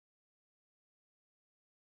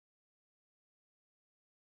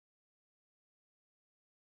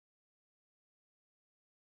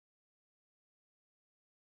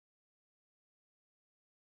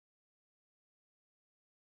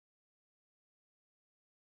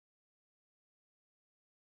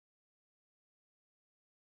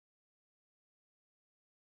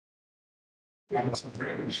The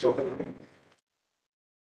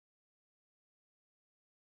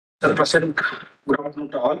present, good afternoon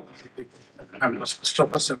to all. I'm Mr.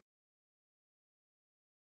 Person.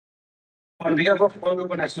 On behalf of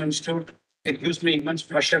Gopalan National Institute, it gives me immense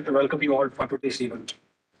pleasure to welcome you all for today's event.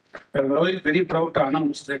 I'm very proud to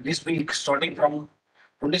announce that this week, starting from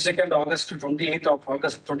 22nd August to 28th of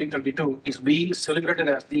August 2022, is being celebrated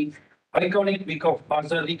as the iconic week of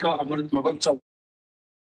Azadi Ka Amrit Mahotsav.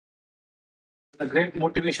 The great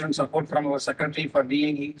motivation and support from our Secretary for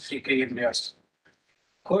DAE, CK Indias.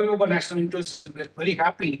 Gopalan National Institute is very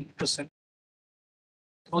happy to send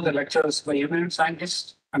through the lectures by eminent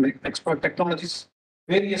scientists and expert technologists,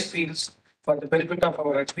 various fields for the benefit of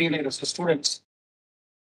our HPLA students.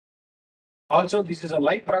 Also, this is a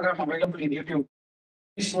live program available in YouTube.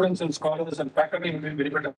 Students and scholars and faculty will be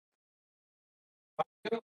benefited.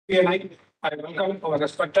 HPLI, I welcome our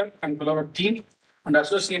respected and beloved team and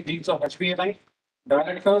associate deans of HPLI,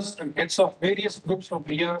 directors and heads of various groups from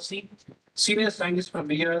BRC, senior scientists from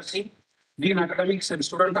BRC, dean academics and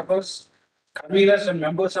student affairs, conveners and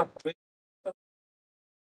members of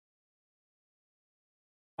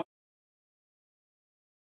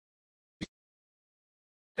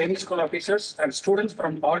training school officers and students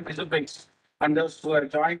from all disciplines and those who are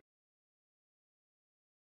joined.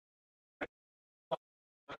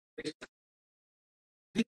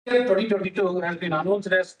 This year 2022 has been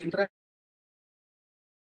announced as Interact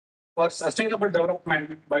for Sustainable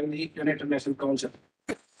Development by the United Nations Council.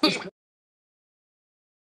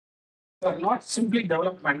 For not simply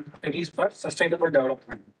development, it is for sustainable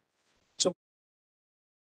development. So,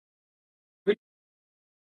 with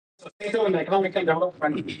sustainable and economical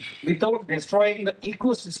development without destroying the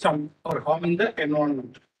ecosystem or harming the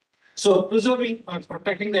environment. So, preserving or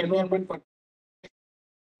protecting the environment for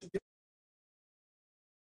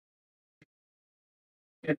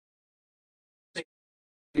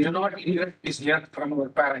we do not inherit this earth from our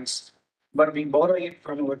parents, but we borrow it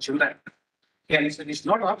from our children. Hence, it is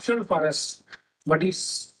not optional for us, but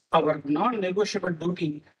is our non-negotiable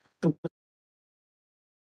duty to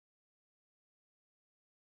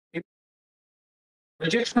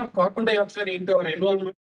rejection of carbon dioxide into our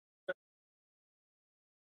environment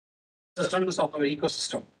systems of our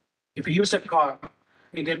ecosystem. If you use a car,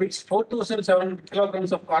 it emits 4,700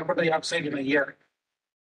 kilograms of carbon dioxide in a year.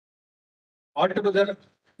 Altogether,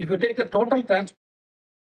 if you take the total transport,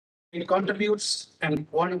 it contributes and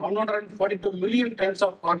 142 million tons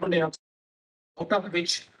of carbon dioxide, out of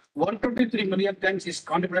which 123 million tons is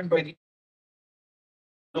contributed by the.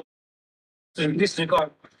 So in this regard,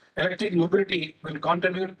 electric mobility will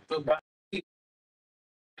contribute to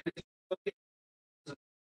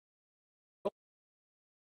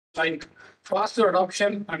like faster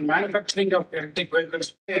adoption and manufacturing of electric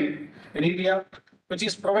vehicles in India, which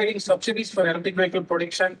is providing subsidies for electric vehicle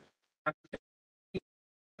production.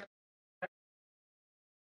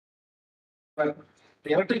 Well,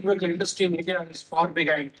 the electric vehicle industry in India is far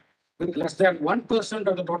behind, with less than 1%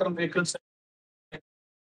 of the total vehicles.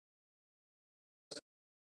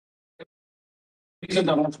 Recent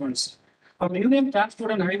announcements. Our Union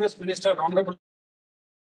Transport and Highways Minister, Honorable,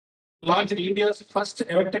 launched India's first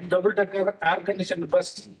electric double-decker air-conditioned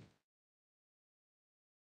bus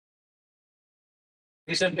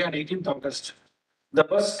recently on 18th August. The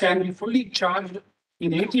bus can be fully charged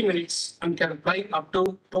in 80 minutes and can fly up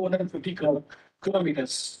to 250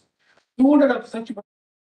 kilometers. 200 of such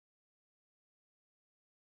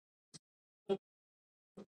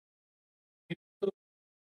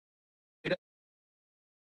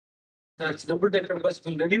that's double-decker bus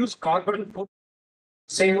will reduce carbon footprint,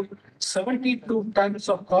 save 72 tons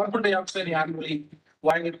of carbon dioxide annually,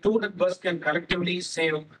 while a 200 bus can collectively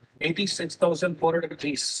save 86,400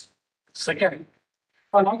 trees. Second,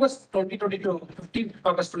 on August 2022, 15th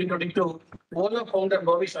August 2022, Ola founder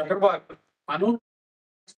Bhavish Agarwal announced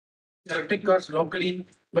electric cars locally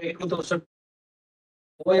by 2000.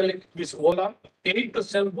 This Ola aimed to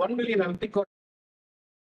sell 1 million electric cars.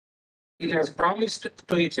 It has promised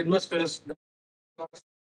to its investors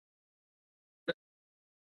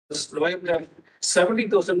lower than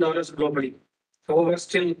 $70,000 globally. However,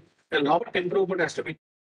 still a lot of improvement has to be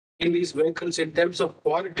in these vehicles in terms of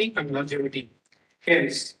quality and longevity.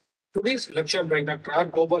 Hence, today's lecture by Dr. R.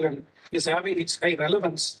 Gopalan is having its high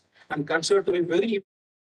relevance and considered to be very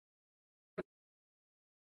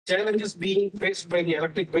challenges being faced by the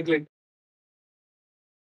electric vehicle.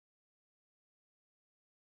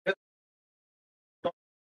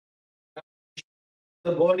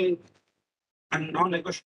 The burning and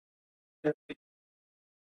non-negotiable.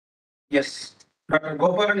 Yes, Dr.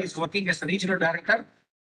 Gopalan is working as a regional director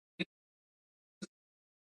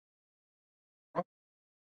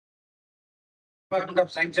Department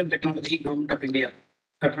of Science and Technology, Government of India.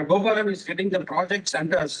 Dr. Gopalan is heading the project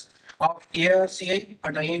centers of ARCI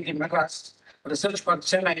at IIT Madras Research Park,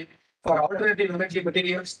 Chennai for alternative energy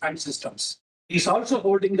materials and systems. He is also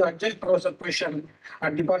holding the adjunct professor position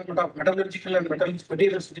at Department of Metallurgical and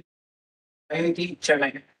Materials IIT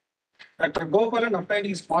Chennai. Dr. Gopalan obtained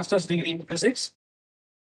his master's degree in physics.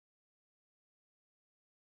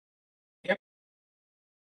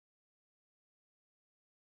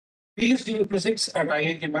 PhD in physics at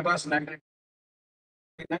IIT Madras.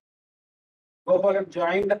 Gopalan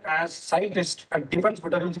joined as scientist at Defense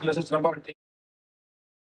Metallurgical Research Laboratory.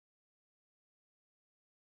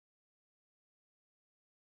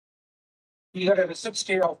 He had a research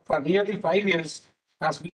stay of nearly 5 years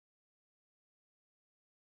as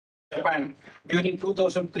Japan during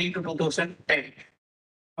 2003 to 2010.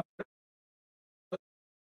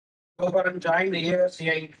 Gopalan joined the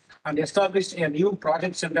ARCI and established a new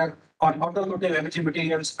project center on automotive energy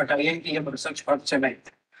materials at IITM Research Park, Chennai.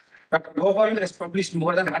 Dr. Gopalan has published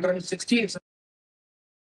more than 160.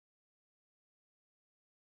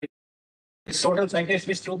 His total citation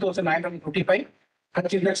is 2,955,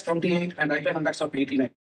 H index 28, and item index of 89.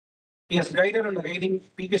 He has guided and guiding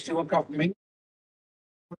PhD work of many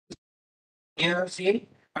ARCA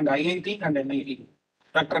and IIT and NIT.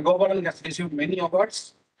 Dr. Gopalan has received many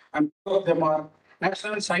awards, and two of them are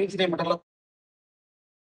National Science Day Medal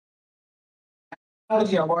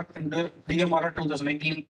Technology Award in the DMR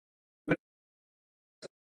 2019.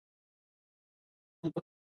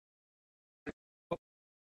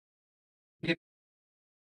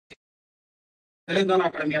 Telangana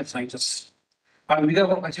Academy of Sciences. On behalf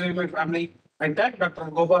of my family, I thank Dr.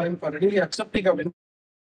 Gopalan for really accepting of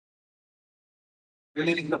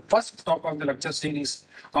releasing the first talk of the lecture series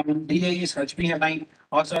on DAE's HBNI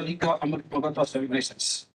Azalika Amrit Mahotsav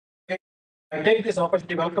celebrations. Okay. I take this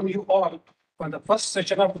opportunity to welcome you all for the first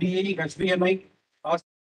session of DAE HBNI. I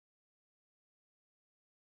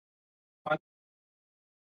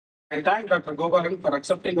thank Dr. Gopalan for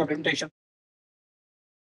accepting our invitation.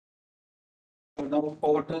 Now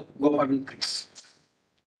over to Gopalan, please.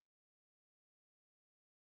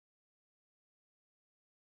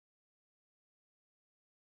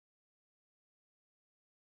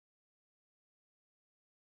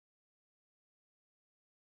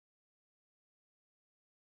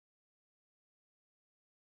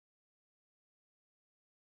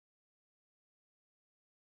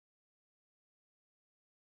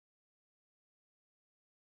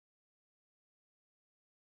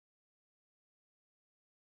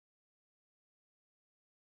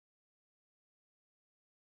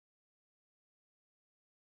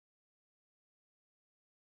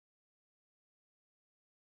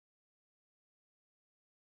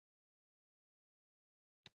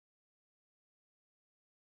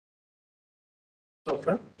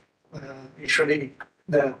 So, usually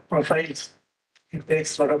the profiles, it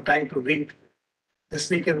takes a lot of time to read. The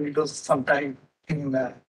speaker will lose some time in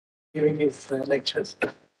giving his lectures.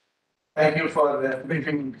 Thank you for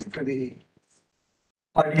briefing to the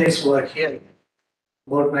audience who are here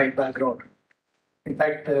about my background. In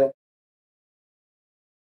fact,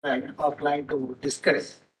 I outlined to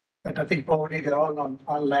discuss, but I think probably they're all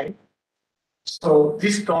online. So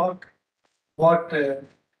this talk, what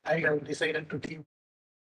I have decided to give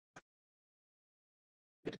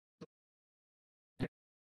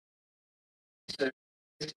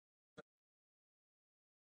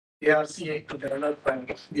ARCA to develop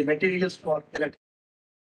the materials for electric,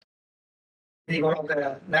 being one of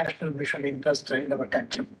the national mission interest in our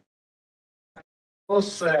country. Of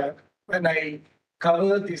course, when I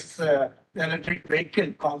cover this electric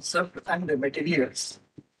vehicle concept and the materials,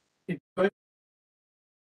 it's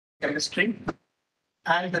chemistry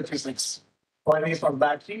and the physics. One is for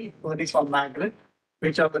battery, one is for magnet,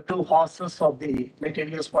 which are the two horses of the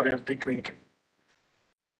materials for electric vehicle.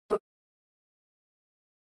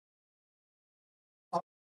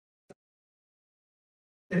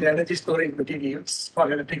 The energy storage materials for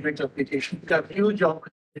electric vehicle application. There are huge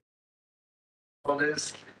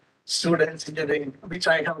opportunities, students, engineering, which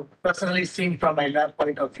I have personally seen from my lab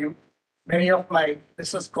point of view. Many of my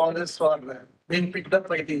business scholars are being picked up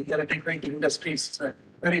by the electric vehicle industries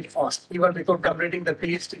very fast. Even before completing the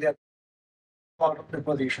PhD, they are part of the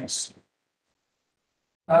positions.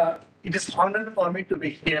 It is honor for me to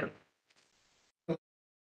be here.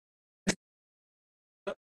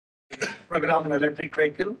 Program an electric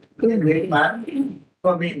vehicle, great man,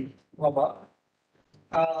 for me, Baba,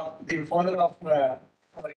 the father of our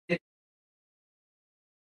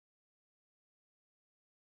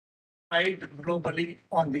globally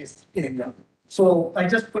on this area. So I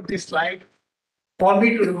just put this slide for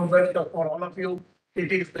me to remember for all of you.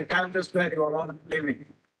 it is the campus where you are all living.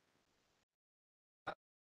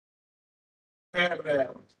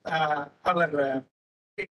 Where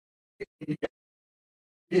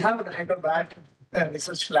we have a Hyderabad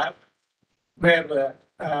research lab where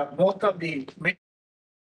most of the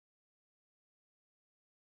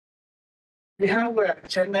we have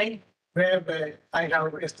Chennai where I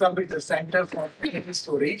have established a center for energy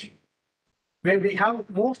storage, where we have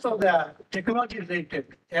most of the technology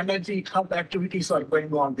related energy hub activities are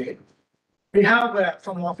going on there. We have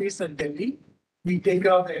some office in Delhi. We take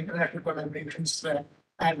care of the international collaborations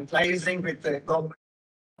and liaising with the government.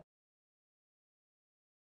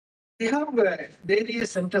 We have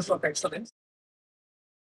various centers of excellence,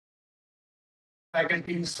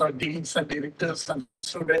 faculties or deans and directors and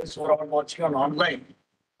students who are all watching on online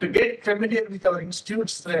to get familiar with our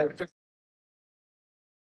institutes.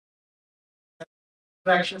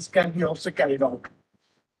 Interactions can be also carried out.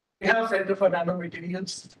 We have Center for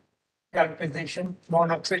Nanomaterials, Characterization,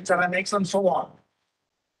 Monoxide, ceramics, and so on.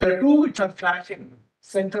 The two which are flashing,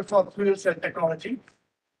 Center for Fuel Cell Technology,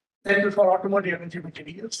 Center for Automotive Energy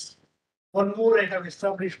Materials. One more I have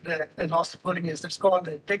established last spring is it's called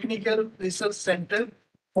the Technical Research Center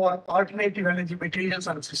for Alternative Energy Materials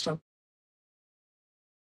and Systems.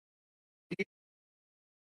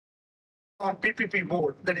 On PPP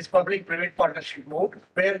mode, that is public-private partnership mode,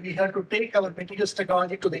 where we have to take our materials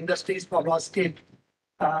technology to the industries for large scale,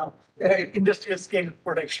 industrial scale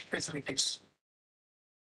production facilities.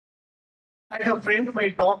 I have framed my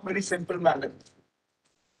talk very simple manner.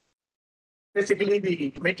 Basically,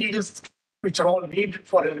 the materials which are all needed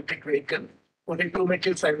for electric vehicle, only two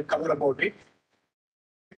materials I will cover about it.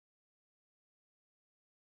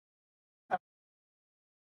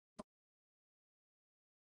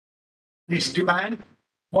 This demand,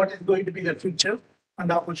 what is going to be the future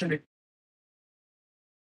and opportunity.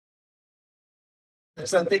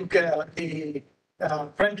 So I think the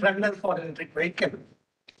front runner for electric vehicle,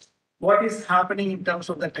 what is happening in terms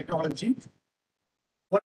of the technology,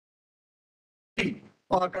 what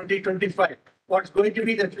or 2025, what's going to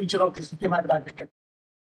be the future of this demand market.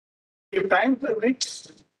 If time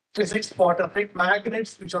permits, physics part of it,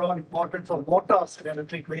 magnets, which are all important for motors and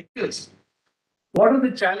electric vehicles. What are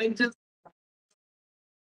the challenges?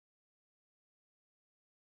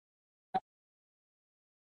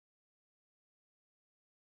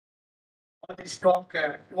 This talk,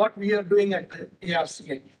 what we are doing at the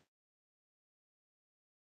ARCI.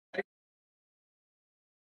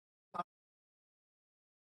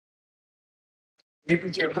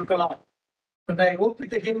 APJ Abdul Kalam. When I worked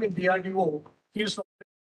with him in DRDO, he used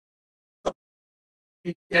the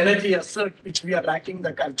energy assert which we are lacking in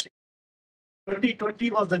the country.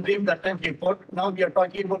 2020 was the dream that time he put. Now we are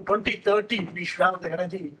talking about 2030. We should have the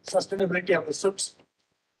energy sustainability of the ships.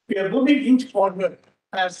 We are moving inch forward,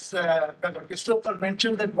 as Dr. Christopher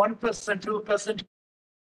mentioned, that 1%, 2%.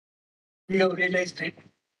 We have realized it,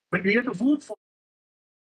 but we have to move forward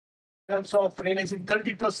in terms of realizing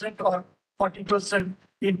 30% or 40%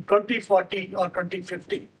 in 2040 or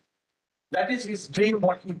 2050. That is his dream,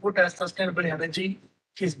 what he put as sustainable energy,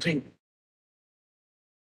 his dream.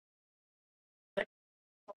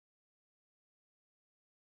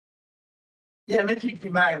 The energy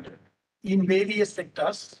demand in various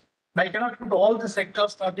sectors. I cannot put all the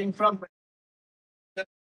sectors starting from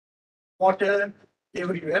water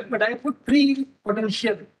everywhere, but I put three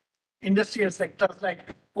potential industrial sectors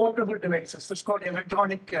like portable devices, it's called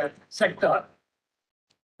electronic sector,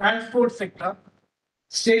 transport sector,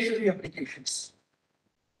 stationary applications.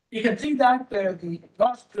 You can see that the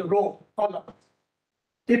last row column,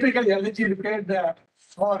 typically energy required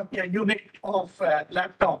for a unit of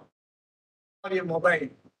laptop or a mobile,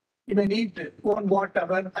 you may need 1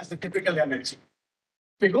 watt-hour as the typical energy.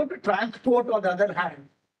 If you go to transport, on the other hand,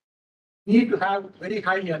 you need to have very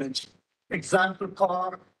high energy. Example,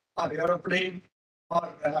 car or aeroplane or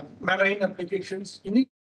marine applications, you need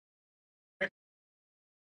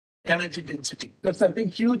energy density. That's, I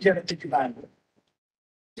think, huge energy demand.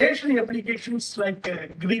 Stationary applications like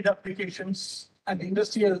grid applications and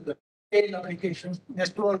industrial scale applications,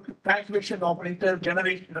 network, transmission operator,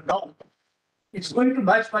 generation, and all, it's going to be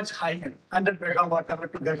much, much higher, 100 megawatt-hour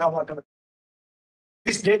to megawatt-hour.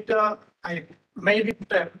 This data, I made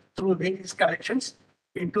it through various collections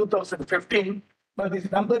in 2015, but this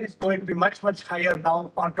number is going to be much, much higher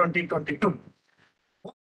now on 2022.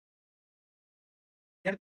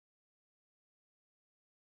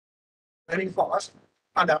 Very fast.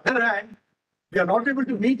 On the other hand, we are not able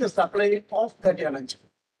to meet the supply of that energy.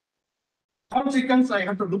 Consequence, I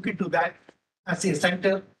have to look into that as a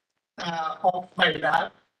center of my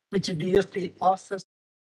lab, which DST asks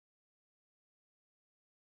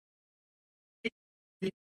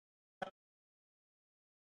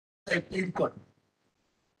equal.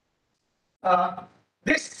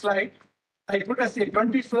 This slide I put as a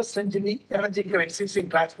 21st century energy crisis in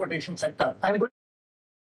transportation sector. I'm going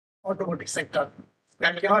to automotive sector.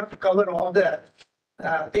 I cannot cover all the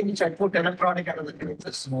things which I put electronic and other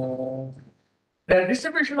devices. The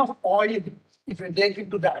distribution of oil, if you take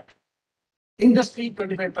into that, industry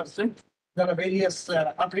 25%. There are various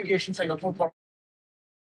applications I will put for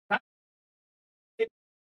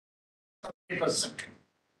 8%.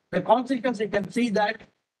 The consequence, you can see that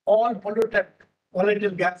all polluted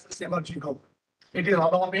volatile gases emerging out. It is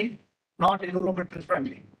alarming, not environmental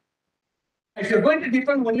friendly. If you're going to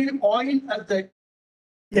depend only on oil as the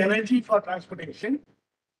energy for transportation,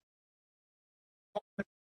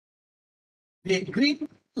 the green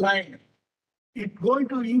line is going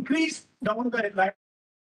to increase down the line.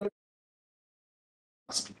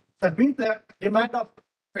 That means the demand of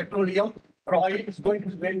petroleum or oil is going to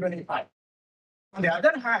be very, very high. On the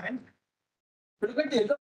other hand, look at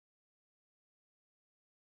the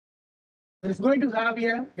we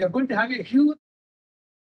are going to have a huge.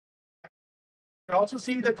 We also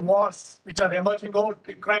see that wars which are emerging out,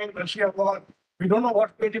 Ukraine, Russia war. We don't know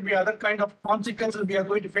what's going to be other kind of consequences we are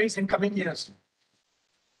going to face in coming years.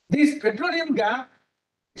 This petroleum gap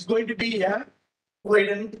is going to be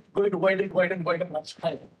going to widen much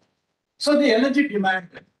higher. So the energy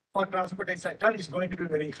demand for transportation sector is going to be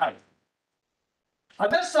very high.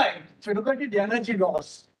 Other side, if you look at the energy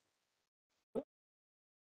loss,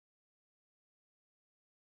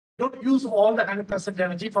 don't use all the 100%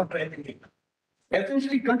 energy for driving it.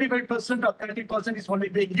 Essentially, 25% or 30% is only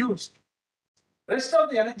being used. Rest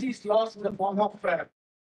of the energy is lost in the form of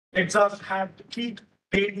exhaust heat,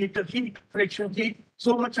 radiator heat, friction heat.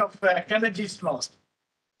 So much of energy is lost.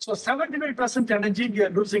 So 75% energy, we are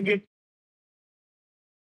losing it.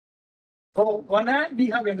 So one hand, we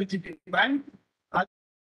have energy demand.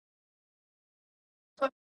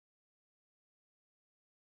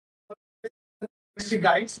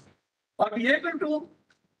 Guys, are we able to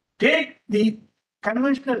take the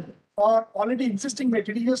conventional or already existing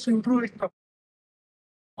materials to improve it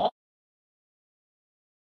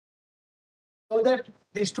so that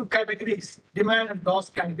these two categories, demand and loss,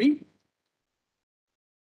 can be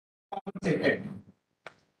compensated.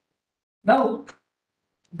 Now,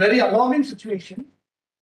 very alarming situation.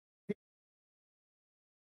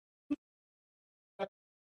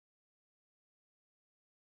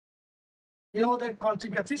 You know that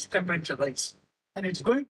consequence is temperature rise, and it's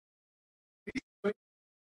going.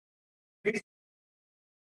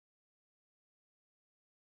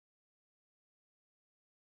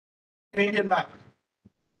 Indian map.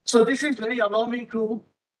 So this is very alarming for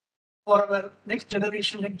our next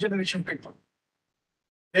generation people.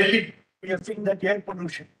 Delhi, we are seeing that air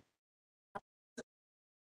pollution.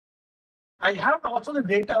 I have also the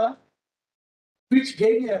data which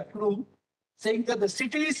gave a clue saying that the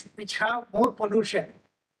cities which have more pollution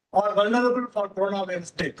are vulnerable for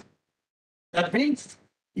coronavirus death. That means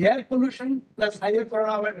air pollution plus higher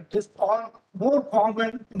coronavirus deaths are more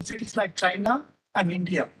common in cities like China and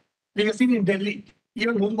India. We have seen in Delhi,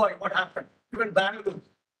 even Mumbai, what happened, even Bangalore.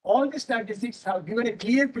 All these statistics have given a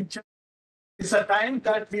clear picture. It's a time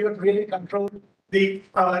that we will really control the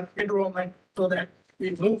environment so that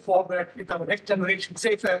we move forward with our next generation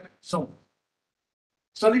safer zone.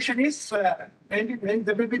 Solution is there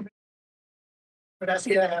will be, but as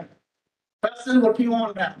a person working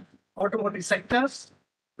on automotive sectors,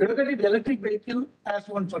 we look at the electric vehicle as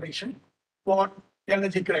one solution for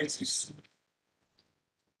energy crisis.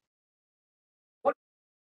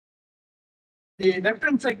 The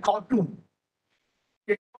left-hand side cartoon,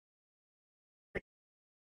 you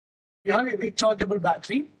have a rechargeable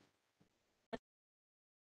battery.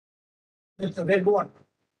 That's the red one,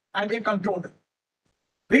 and a controller.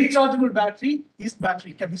 Rechargeable battery is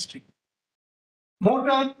battery chemistry.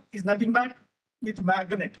 Motor is nothing but with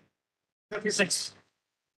magnet, the physics.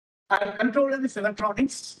 And controller is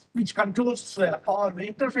electronics, which controls or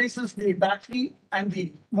interfaces the battery and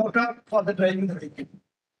the motor for the driving the vehicle.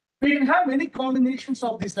 We can have many combinations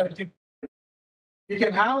of this electric. We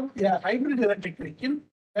can have a hybrid electric vehicle,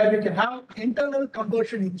 where we can have internal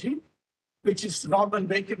combustion engine, which is normal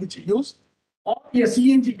vehicle which you use, or a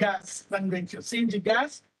CNG gas run vehicle. CNG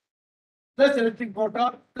gas plus electric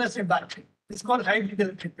motor plus a battery. It's called hybrid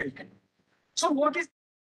electric vehicle. So what is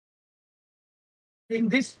in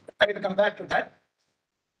this? I will come back to that.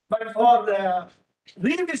 But for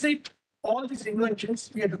revisit all these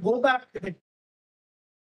inventions, we have to go back to the.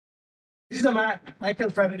 This is a man, Michael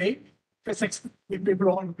Faraday, physics. If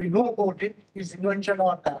people want to know about it, his invention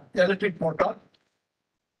on the electric motor.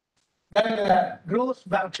 Then gross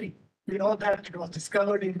battery. We know that it was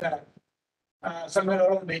discovered in the somewhere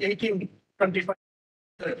around the 1825,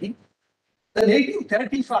 30. Then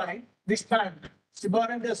 1835, this man,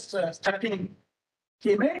 Sibarandus starting,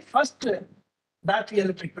 he made first battery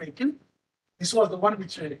electric vehicle. This was the one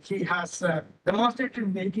which he has demonstrated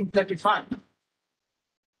in 1835.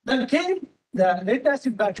 Then came the lead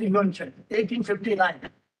acid battery invention, 1859.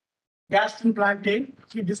 Gaston Plantain,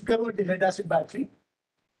 he discovered the lead acid battery.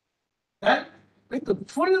 Then, with the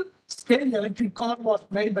full scale electric car was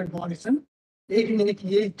made by Morrison,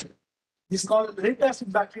 1888. This is called lead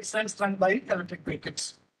acid battery cells run by electric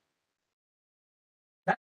vehicles.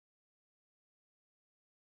 That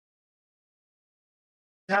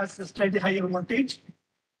has a slightly higher voltage.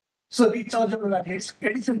 So rechargeable batteries,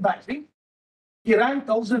 Edison battery. He ran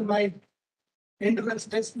 1,000-mile endurance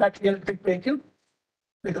test battery electric vehicle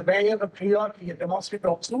with the mayor of New York. He demonstrated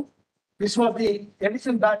also. This was the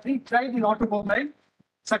Edison battery tried in automobile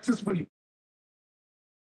successfully.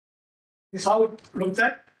 This is how it looks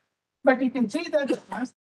at. But you can see that the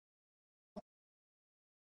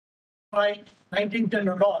by 1910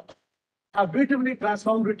 and all have beautifully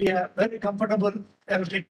transformed into a very comfortable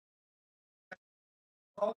electric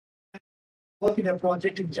work in a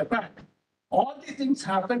project in Japan. All these things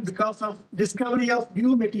happen because of discovery of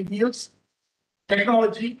new materials,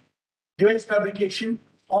 technology, device fabrication,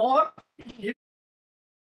 or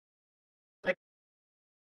like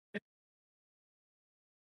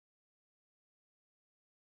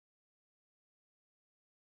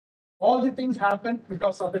all the things happen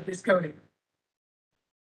because of the discovery.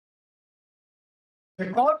 The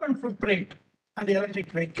carbon footprint and the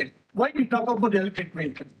electric vehicle. Why we talk about the electric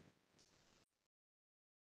vehicle?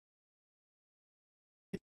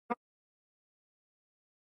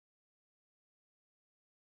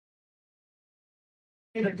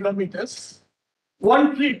 Kilometers.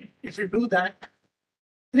 One trip, if you do that,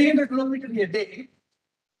 300 kilometers a day,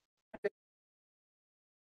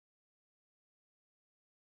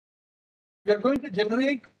 we are going to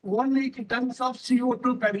generate 180 tons of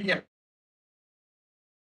CO2 per year.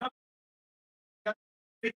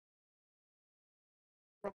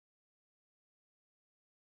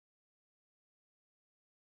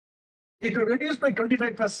 It will reduce by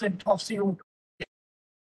 25% of CO2.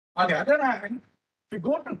 On the other hand, if you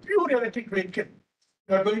go to pure electric vehicle,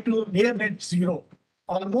 you are going to near net zero,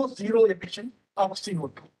 almost zero emission of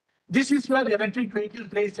CO2. This is where the electric vehicle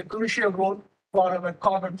plays a crucial role for our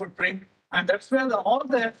carbon footprint. And that's where all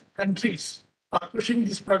the countries are pushing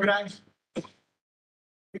these programs.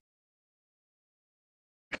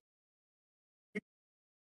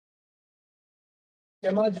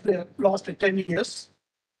 Emerged the last 10 years,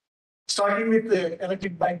 starting with the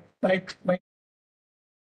electric bike,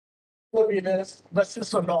 four-wheelers,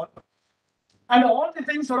 buses and all. And all the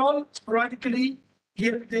things are all sporadically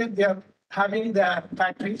here, there, they are having their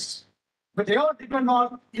batteries, but they all depend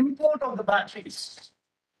on import of the batteries.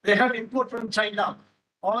 They have import from China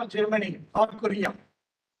or Germany or Korea.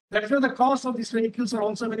 That's why the cost of these vehicles are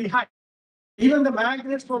also very high. Even the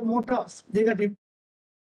magnets for motors, they get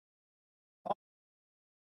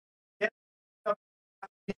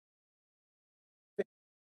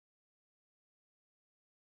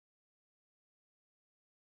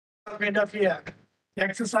kind of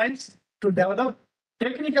exercise to develop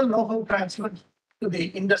technical know-how transfer to the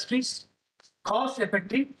industries, cost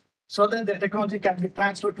effective, so that the technology can be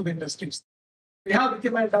transferred to the industries. We have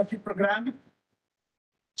lithium-ion battery program,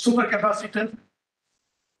 supercapacitor.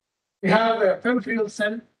 We have a fuel fuel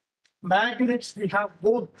cell, magnets. We have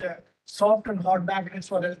both soft and hard magnets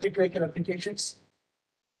for electric vehicle applications.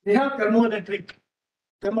 We have thermoelectric.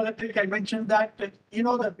 Thermoelectric, I mentioned that, you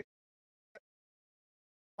know, the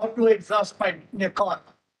auto exhaust pipe in a car,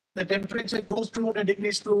 the temperature goes 200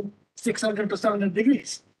 degrees to 600 to 700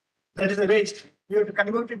 degrees. That is the waste. We have to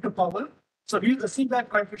convert it to power. So we use the seeback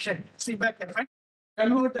coefficient, seeback effect,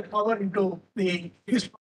 convert the power into the use.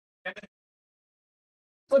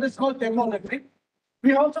 So this is called thermoelectric.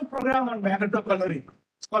 We also program on magnetocoloring.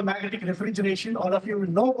 It's called magnetic refrigeration. All of you will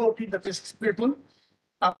know about it, the physics people.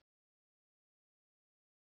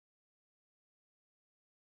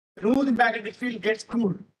 Through the magnetic field gets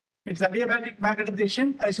cooled. It's adiabatic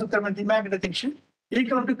magnetization, isothermal demagnetization,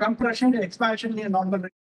 equal to compression and expansion in a normal.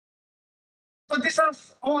 So these are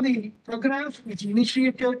all the programs which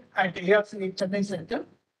initiated at ARCI Chennai Center.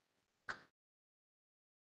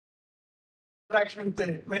 Interaction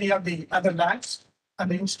with many of the other labs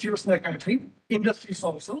and the institutes in the country, industries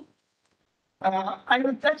also. I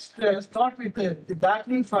will just start with the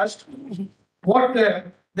battery first. What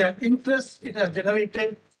the interest it has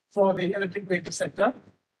generated for the electric vehicle sector.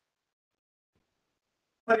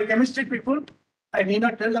 For the chemistry people, I need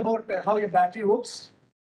not tell about how your battery works.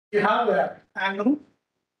 You have an anode,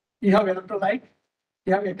 you have electrolyte,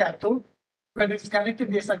 you have a cathode. When it's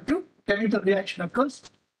connected to a circuit, chemical reaction occurs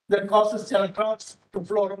that causes electrons to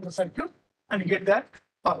flow around the circuit and you get that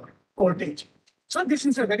power voltage. So this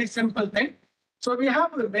is a very simple thing. So we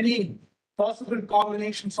have many possible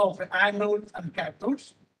combinations of anodes and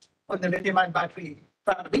cathodes on the lithium-ion battery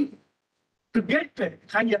family to get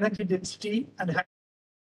high energy density and high,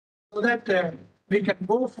 so that we can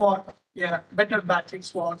go for better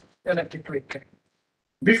batteries for electric vehicle.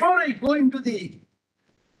 Before I go into the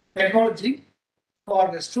technology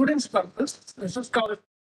for the students' purpose, this is called,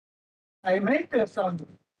 I made some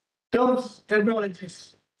terms,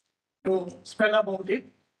 terminologies to spell about it.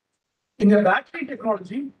 In the battery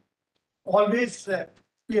technology, always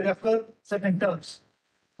we refer certain terms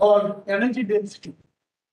or energy density.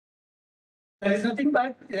 There is nothing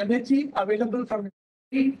but energy available from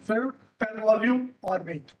per volume or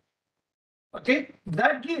weight. Okay,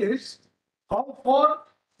 that gives how far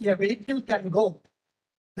a vehicle can go.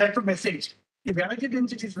 That's the message. If energy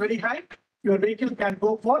density is very high, your vehicle can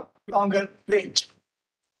go for longer range.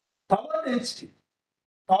 Power density,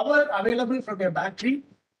 power available from a battery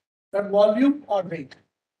per volume or weight.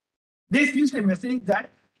 This gives a message that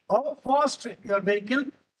how fast your vehicle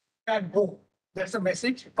can go. That's the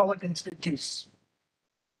message power density gives.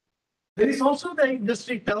 There is also the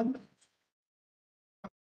industry term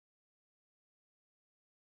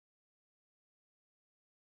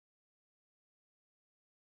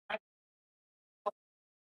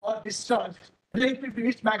or discharge related to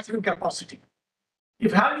its maximum capacity.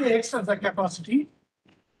 If you have the X as the capacity,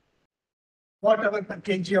 whatever per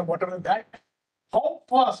kg or whatever that, how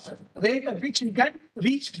fast rate at which you can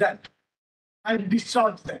reach that and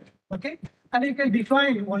discharge that. Okay, and you can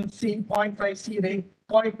define 1C, 0.5 C rate,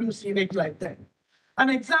 0.2 C rate like that. An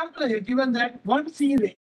example is given that 1 C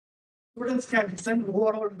rate, students can listen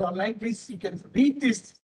overall the online, please, you can read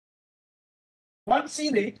this. 1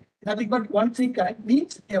 C rate, nothing but 1 C current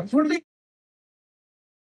means a fully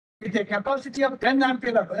with a capacity of 10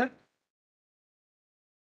 ampere hour.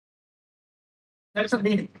 That's the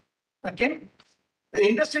meaning. Okay. The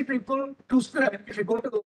industry people, 2 square, if you go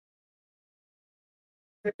to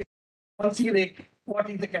the 1 C rate, what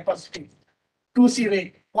is the capacity? 2 C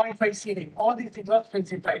rate, 0.5 C rate, all these things are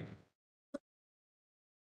specified.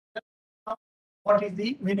 What is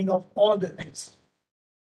the meaning of all the things?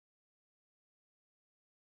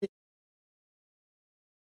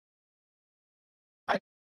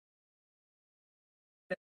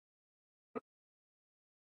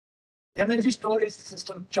 Energy storage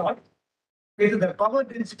system chart with the power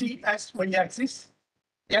density as y-axis,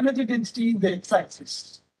 energy density in the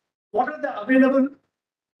x-axis. What are the available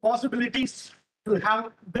possibilities to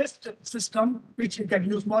have best system which you can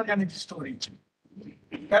use more energy storage?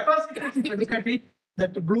 Capacitors, if you look at it,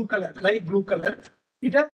 that blue color, light blue color,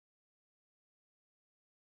 it has,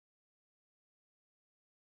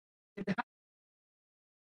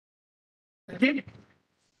 okay,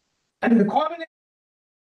 and the common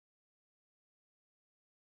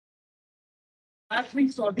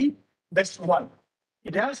batteries are the best one.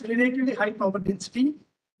 It has relatively high power density.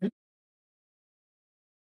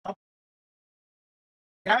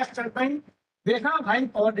 Gas turbine, they have high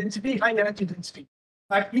power density, high energy density,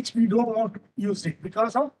 but which we don't want to use it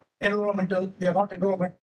because of environmental, they are not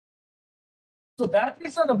environmental. So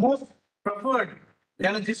batteries are the most preferred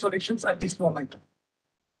energy solutions at this moment.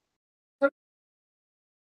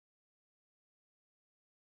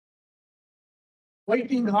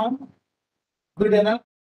 Waiting harm, good enough.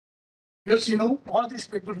 Because you know, all these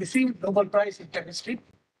people received Nobel Prize in chemistry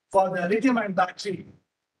for the lithium-ion battery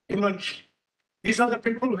invention. These are the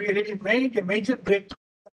people who really made a major breakthrough.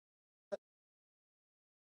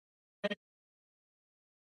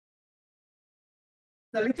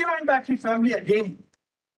 The lithium-ion battery family again,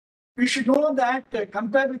 we should know that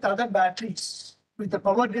compared with other batteries, with the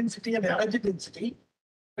power density and the energy density,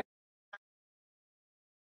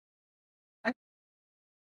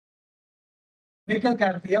 nickel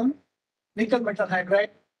cadmium, nickel metal hydride,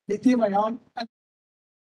 lithium ion, and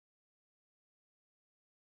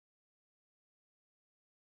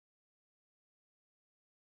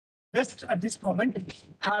best at this moment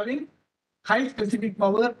having high specific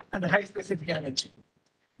power and high specific energy.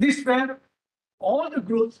 This where all the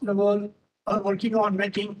groups in the world are working on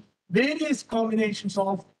making various combinations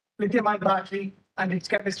of lithium-ion battery and its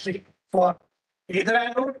chemistry for either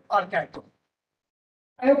anode or cathode.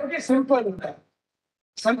 I have put a simple,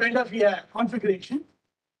 some kind of configuration.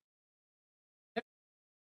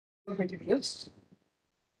 Materials.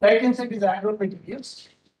 Right hand side is anode materials.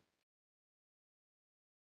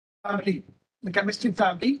 Family. the chemistry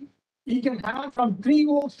family, you can have from 3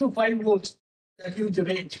 volts to 5 volts, a huge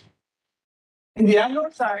range. In the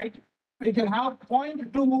anode side, we can have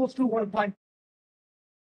 0.2 volts to 1.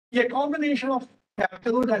 A combination of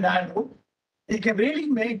cathode and anode, you can really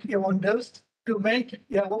make your wonders to make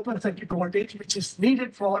your open circuit voltage, which is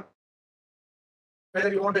needed for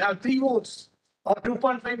whether you want to have 3 volts or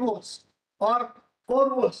 2.5 volts or 4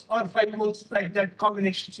 volts or 5 volts, like that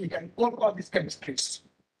combinations you can work on these chemistries.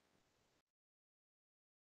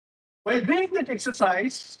 While doing that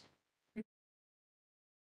exercise,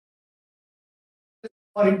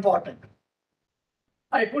 are important.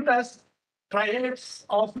 I put as triads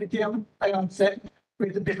of lithium ion cell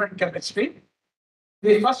with different chemistry.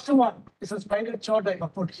 The first one is a spider chart I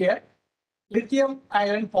have put here. Lithium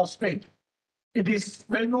iron phosphate. It is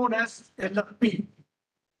well known as LFP.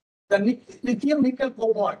 The lithium nickel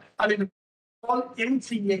cobalt, I mean, called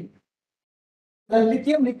NCA. The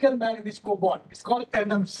lithium nickel manganese cobalt is called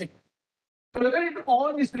NMC. So look at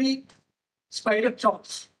all these 3 spider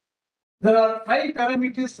charts. There are 5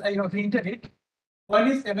 parameters I have hinted it.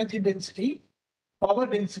 One is energy density, power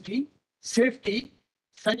density, safety,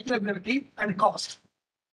 cyclability, and cost.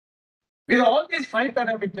 With all these 5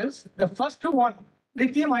 parameters, the first one,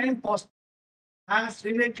 lithium iron phosphate, has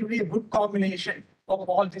relatively a good combination of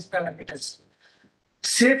all these parameters.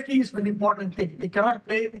 Safety is an important thing. We cannot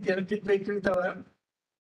play with the electric vehicle with our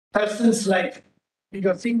person's life. We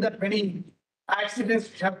have seen that many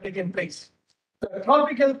accidents have taken place. The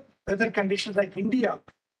tropical weather conditions like India,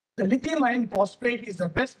 the lithium iron phosphate is the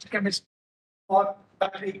best chemistry for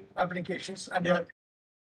battery applications. And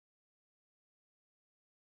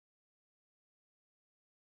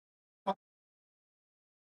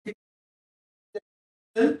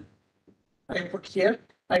I put here,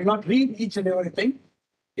 I will not read each and everything.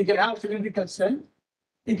 You can have cylindrical cell,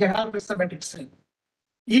 you can have prismatic cell.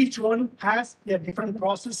 Each one has a different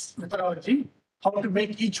process methodology, how to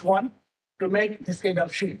make each one to make this kind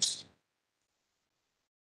of shapes.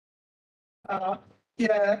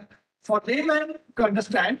 Yeah, for layman to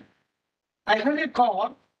understand, I have a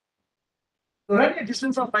car to run a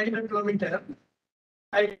distance of 500 kilometers.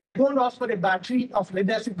 I don't ask for a battery of lead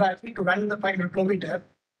acid battery to run the 500 kilometers.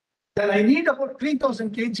 Then I need about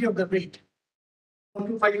 3,000 kg of the weight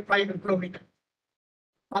to 500 kilometers.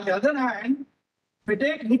 On the other hand, if we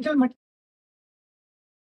take nickel material,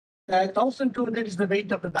 1,200 is the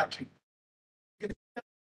weight of the battery.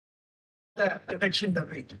 The reduction the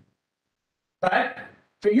weight. But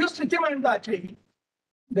if we use lithium ion battery,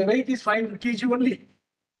 the weight is 500 kg only.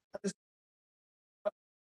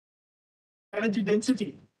 Energy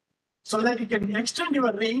density, so that you can extend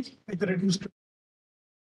your range with reduced.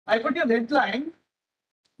 I put a red line,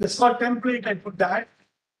 the sort template, I put that.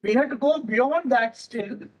 We have to go beyond that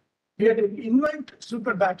still. We have to invent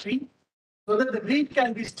super battery so that the weight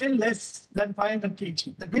can be still less than 500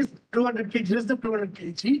 kg. That means 200 kg, less than 200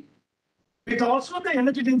 kg. With also the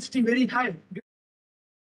energy density very high.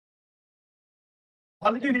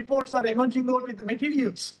 Already reports are emerging out with the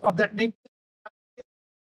materials of that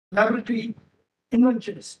laboratory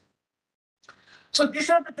inventions. So these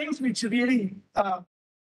are the things which really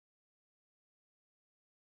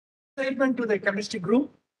statement to the chemistry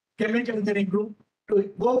group, chemical engineering group,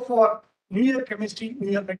 to go for near chemistry,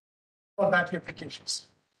 near for battery applications.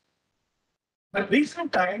 But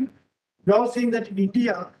recent time, we are seeing that in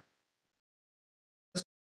India,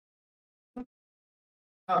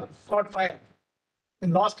 caught fire.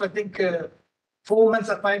 In last, I think, 4 months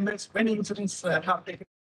or 5 months, many incidents have taken.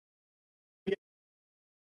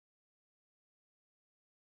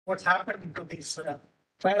 What's happened to these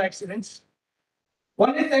fire accidents?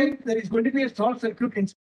 One thing, there is going to be a short circuit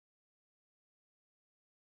incident.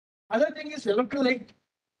 Other thing is electrolyte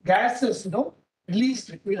gases,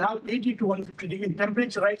 released. We'll have 80 to 150 degree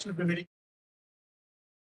temperature rise will be very.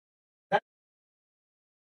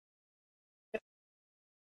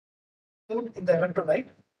 In the electrolyte,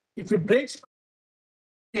 if it breaks,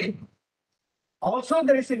 also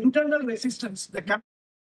there is an internal resistance. The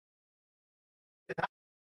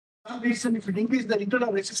some reason, if it increase the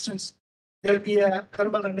internal resistance, there will be a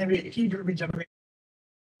thermal runaway, heat will be generated.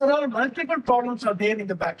 There are multiple problems are there in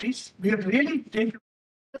the batteries. We have really taken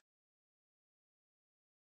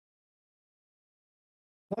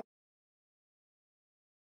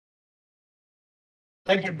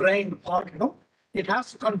like a brain part, it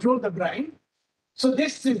has to control the brain. So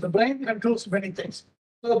this is the brain controls many things.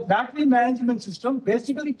 So the battery management system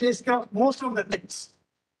basically takes care of most of the things.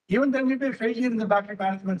 Even there will be a failure in the battery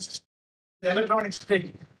management system, the electronics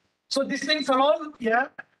failure. So these things are all,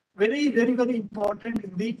 very, very, very important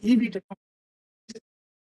in the EV technology.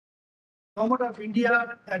 Government of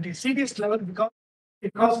India at a serious level because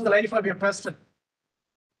it costs the life of a person.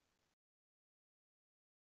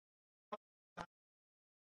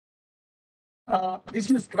 This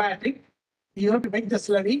is schematic. You have to make the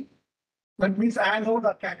slurry. That means anode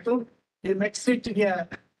or cathode. You mix it in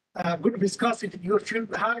a good viscosity. You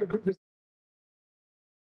should have a good viscosity.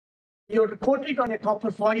 You have to coat it on a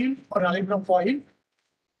copper foil or aluminum foil.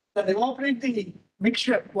 Then evaporate the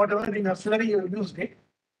mixture, whatever in a slurry you used it.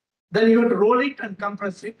 Then you have to roll it and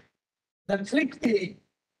compress it. Then flick the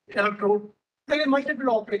electrode. There are multiple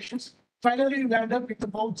operations. Finally, you end up with the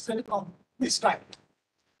bulb cell of this type.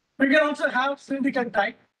 We can also have cylindrical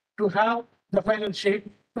type to have the final shape,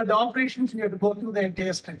 but the operations we have to go through the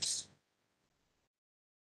entire steps.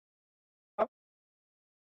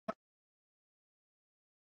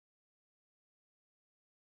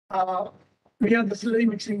 We have the slurry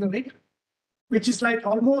mixing unit, which is like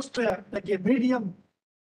almost like a medium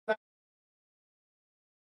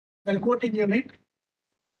coating unit.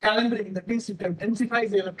 Calendering, that means it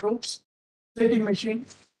intensifies the electrodes, plating machine,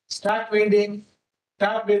 stack welding,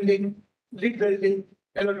 tab welding, lid welding,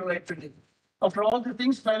 electrolyte welding. After all the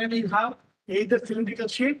things, finally you have either cylindrical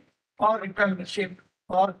shape or rectangular shape,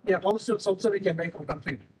 or a house also we can make out of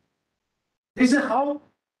it. This is how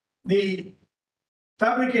the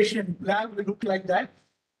fabrication lab will look like that.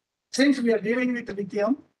 Since we are dealing with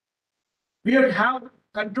lithium, we have to have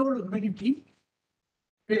controlled humidity.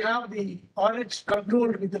 We have the RH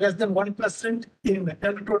controlled with less than 1% in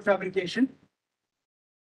electrode fabrication.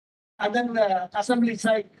 And then the assembly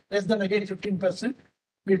side less than again 15%.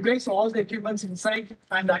 We place all the equipments inside,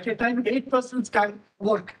 and at a time 8 persons can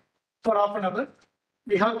work for half an hour.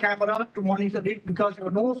 We have camera to monitor it because your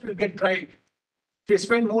nose will get dry if you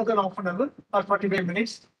spend more than half an hour or 45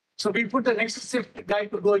 minutes. So we put the next shift guy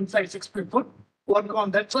to go inside 6 people, work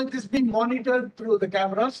on that. So it is being monitored through the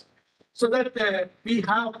cameras so that we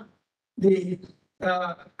have the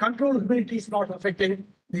control humidity is not affecting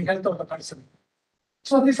the health of the person.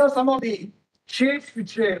 So these are some of the shapes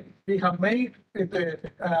which we have made with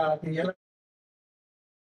the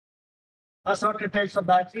assorted types of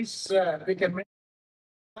batteries. We can make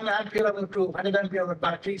 1 ampere hour to 100 ampere hour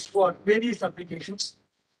batteries for various applications.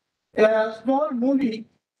 A small movie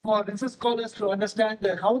for business scholars to understand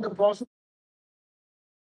how the process.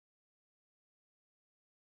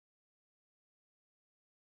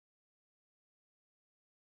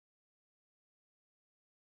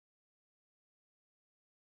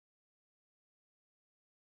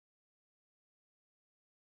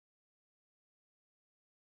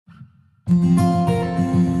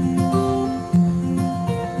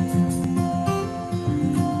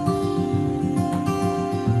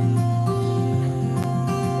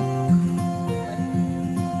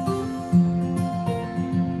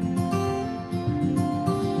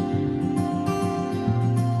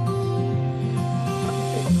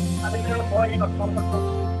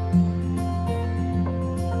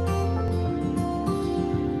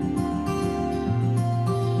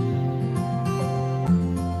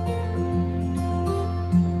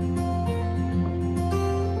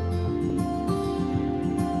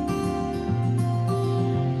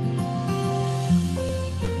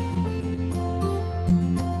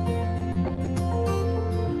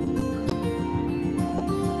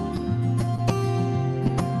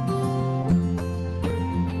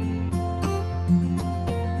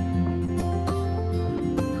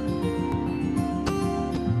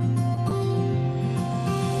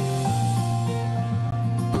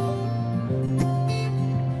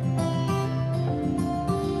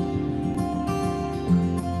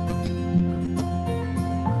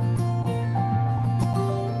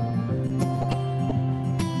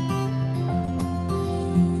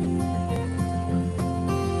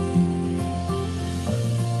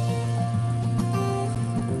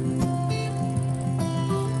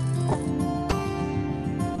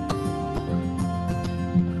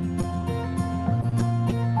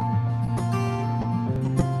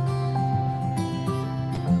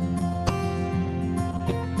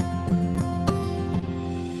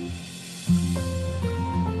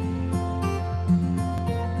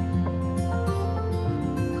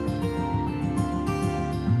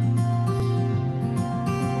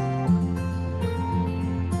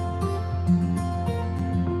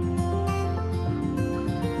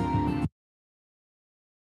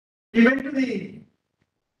 We went to the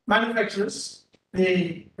manufacturers,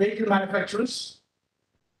 the vehicle manufacturers.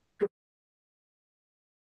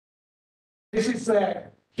 This is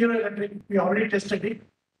Hero Electric. We already tested it.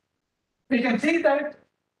 We can see that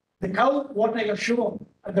the curve, what I have shown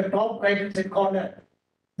at the top right hand side corner,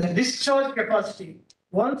 the discharge capacity.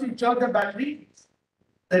 Once you charge the battery,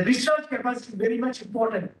 The discharge capacity is very much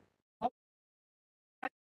important.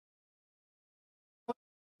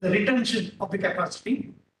 The retention of the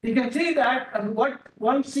capacity. You can see that at what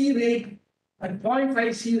 1 C rate and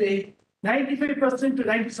 0.5 C rate, 95% to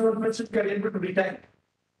 97% we are able to retain.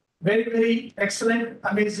 Very, very excellent,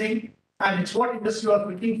 amazing, and it's what industry was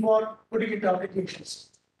looking for, putting into applications.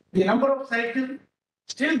 The number of cycles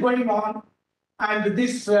still going on, and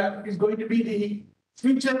this is going to be the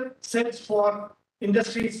future sets for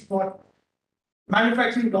industries for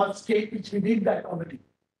manufacturing large scale, which we did that already.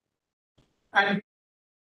 And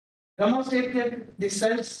demonstrated the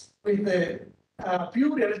cells with the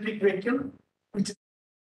pure electric vehicle, which is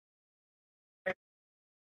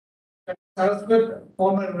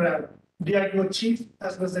former DIO chief,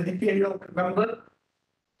 as was the DPIO member.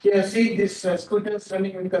 Here, see this scooters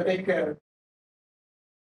running with the like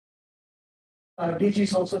DG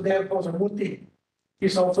is also there, for Murthy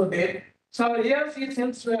is also there. So ARC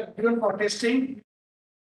cells were given for testing.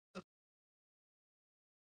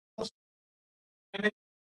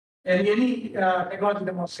 And any technology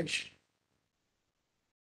demonstration.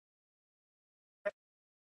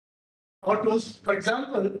 Autos, for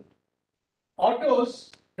example,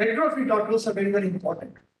 autos, retrofit autos are very, very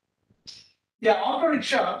important. Yeah, auto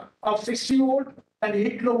rickshaw of 60 volt and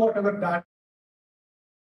 8 kilowatt hour battery.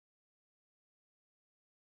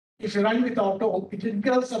 If you run with auto, it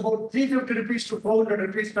incurs about 350 rupees to 400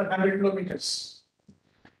 rupees per 100 kilometers.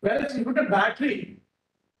 Whereas if you put a battery,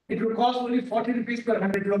 it would cost only 40 rupees per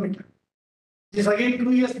 100 kilometer. This is again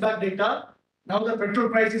 2 years back data. Now the petrol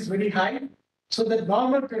price is very high. So the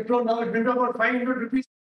normal petrol now it went about 500 rupees.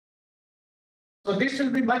 So this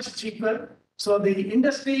will be much cheaper. So the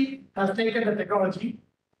industry has taken the technology.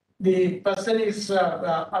 The person is,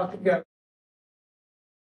 I think,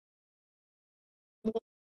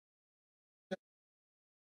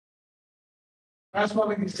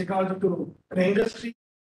 transforming this technology to the industry.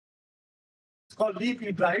 It's called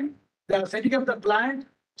Leap Drive. They are setting up the plant,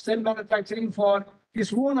 cell manufacturing for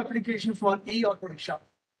his own application for e-auto rickshaw.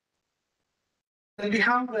 Then we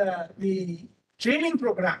have the training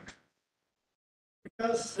program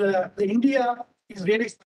because the India is really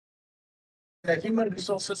the human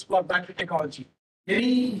resources for battery technology.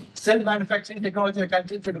 Any cell manufacturing technology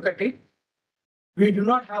country, if you look at it, we do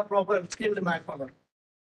not have proper skilled manpower.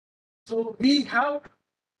 So we have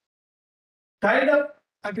tied up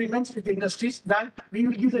agreements with industries that we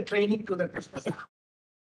will give the training to the customer.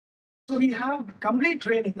 So we have complete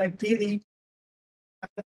training like theory.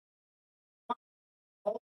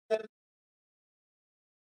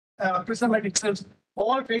 Prismatic cells,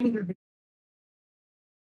 all training will be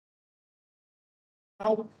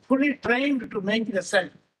now fully trained to make the cell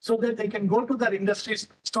so that they can go to their industries,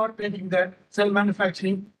 start making their cell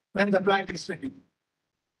manufacturing when the plant is ready.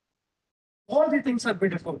 All the things are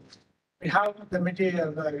beautiful. We have the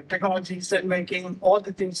material, the technology, cell making, all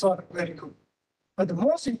the things are very good. But the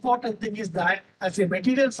most important thing is that as a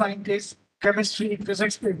material scientist, chemistry,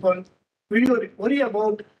 physics people, we worry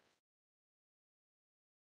about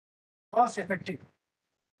cost effective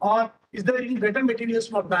or is there any better materials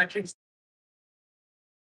for batteries?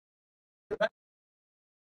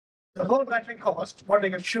 The whole battery cost, what I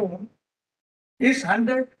have shown, is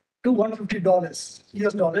 $100 to $150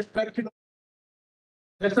 US dollars per kilo.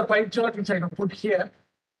 That's the pie chart which I have put here.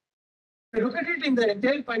 If you look at it in the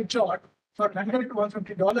entire pie chart for $100 to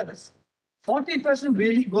 $150, 40%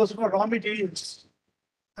 really goes for raw materials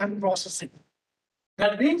and processing.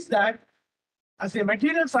 That means that as a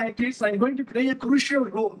material scientist, I'm going to play a crucial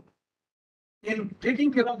role in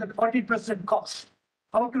taking care of that 40% cost,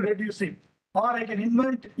 how to reduce it. Or I can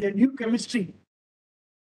invent a new chemistry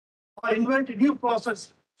or invent a new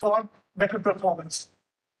process for better performance.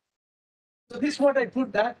 So this is what I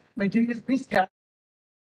put that material piece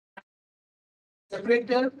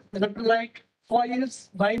separator, electrolyte, foils,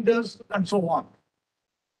 binders, and so on.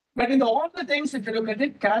 But in all the things, if you look at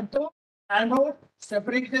it, cathode, anode,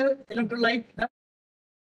 separator, electrolyte.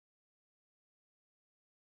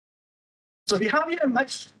 So we have here a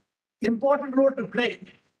much important role to play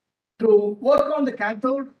to work on the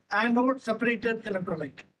cathode, anode, separator,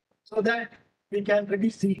 electrolyte, so that we can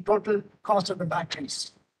reduce the total cost of the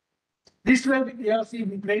batteries. This way, the ARC we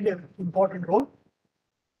played an important role.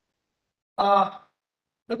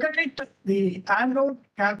 Look at it, the anode,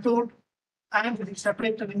 cathode, and the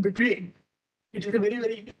separator in between. It is a very,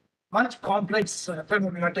 very much complex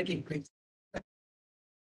phenomenon taking place.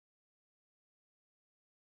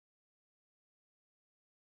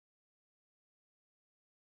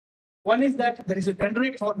 One is that there is a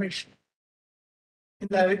dendrite formation in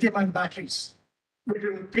the lithium-ion batteries, which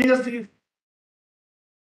will pierce the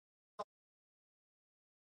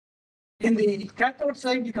In the cathode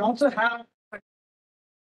side, you can also have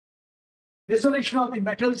dissolution of the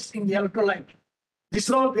metals in the electrolyte. These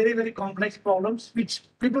are all very, very complex problems, which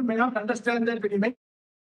people may not understand that when you make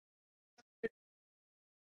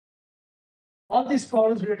all these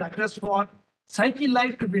problems we have addressed for cycle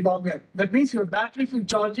life to be longer. That means your battery, if you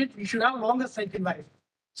charge it, you should have longer cycle life.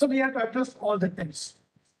 So we have to address all the things.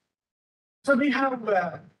 So we have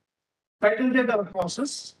patented our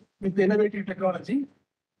process with innovative technology.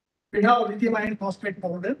 We have lithium iron phosphate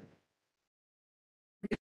powder.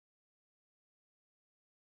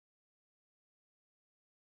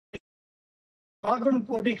 Carbon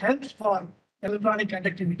coating helps for electronic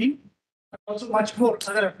conductivity and also much more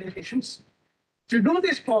other applications. To do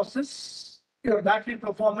this process, your battery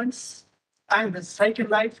performance and the cycle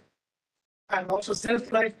life and also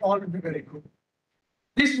shelf life all will be very good.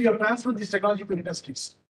 This we have transferred this technology to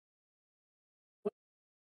industries.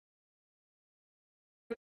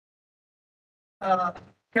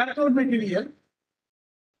 Cathode material,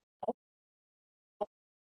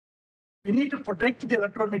 we need to protect the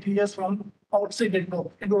electrode materials from outside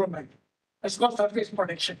environment. It's called surface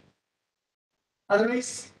protection.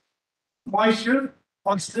 Otherwise, moisture,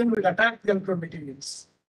 oxygen will attack the electrode materials.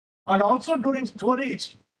 And also during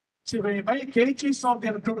storage, see when you buy kgs of the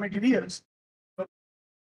electrode materials,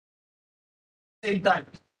 same time,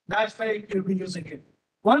 that's why you'll be using it.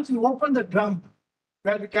 Once you open the drum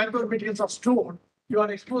where the cathode materials are stored, you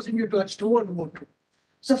are exposing it to a stored water.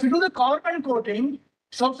 So if you do the carbon coating,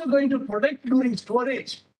 it's also going to protect during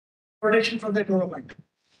storage, protection from the environment.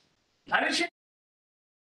 Addition,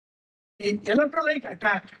 in electrolyte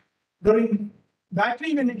attack during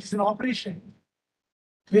battery when it is in operation,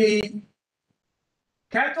 the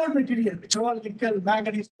cathode material, which are all nickel,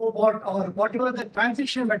 manganese, cobalt, or whatever the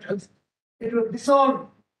transition metals, it will dissolve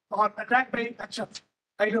or attack by HF,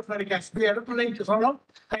 hydrofluoric acid. The electrolyte is all of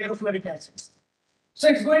hydrofluoric acids. So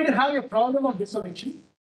it's going to have a problem of dissolution.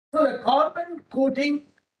 So the carbon coating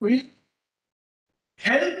will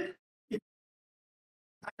help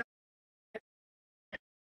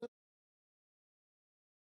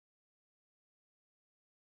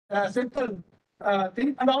simple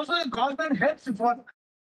thing, and also the carbon helps for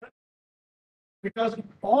because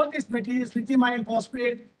all these materials, lithium iron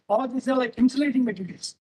phosphate, all these are like insulating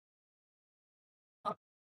materials.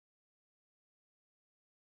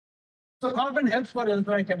 So carbon helps for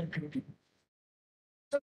electronic connectivity.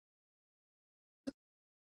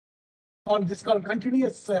 On this called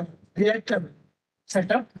continuous reactor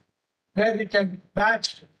setup, where we can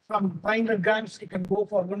batch from 500 grams, you can go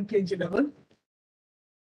for 1 kg level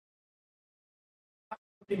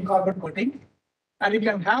in carbon coating, and you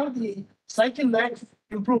can have the cycle life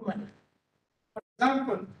improvement. For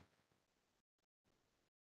example,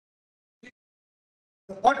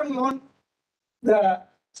 the bottom one, the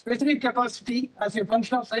specific capacity as a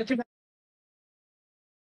function of cycle life.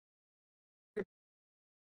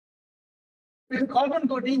 With carbon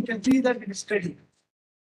coating, you can see that it is steady.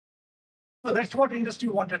 So that's what industry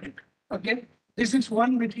wanted it. Okay, this is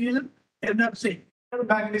one material, NFC,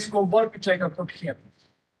 manganese cobalt, which I have put here.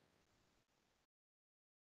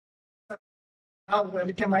 Now,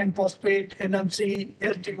 lithium iron phosphate, NMC,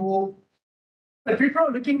 LTO. But people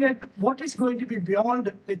are looking at what is going to be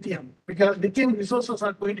beyond lithium, because lithium resources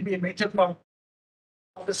are going to be a major problem.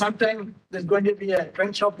 After some time, there's going to be a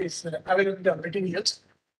crunch of these availability of materials.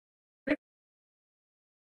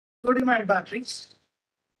 Sodium ion batteries,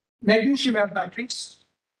 magnesium ion batteries,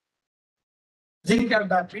 zinc ion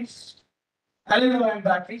batteries, aluminum ion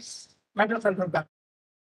batteries, metal sulfur batteries.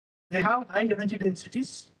 They have high energy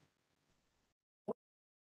densities,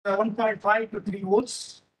 1.5 to 3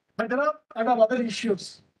 volts. But there are a lot of other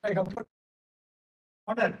issues I have put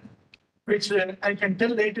on it, which I can tell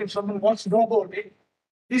later if someone wants to know about it.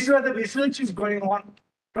 This is where the research is going on.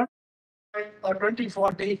 2025 or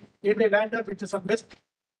 2040, if they land up with some best.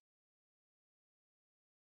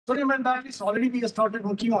 Sodium ion batteries already we have started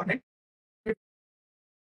working on it.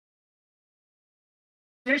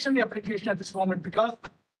 Stationary application at this moment because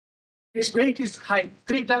its weight is high,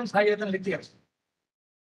 3 times higher than lithium.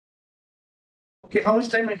 Okay, how much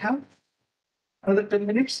time I have? Another 10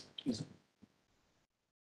 minutes.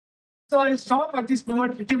 So I'll stop at this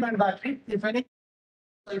moment lithium ion battery. If any,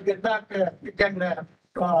 I'll get back. You can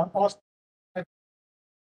ask.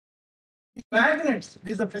 Magnets.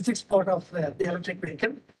 This is the physics part of the electric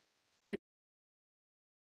vehicle.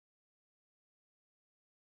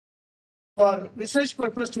 For research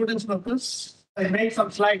purpose, students' purpose, I made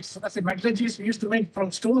some slides. As a metallurgist, we used to make from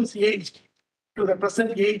stones age to the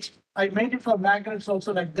present age. I made it for magnets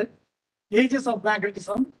also like that. Ages of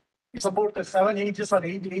magnetism. It's about 7 ages or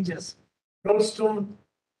 8 ages. Goldstone,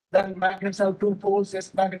 Then magnets have two poles,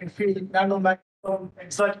 yes, magnetic field, nanomagnetism,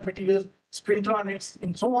 exotic materials, spintronics,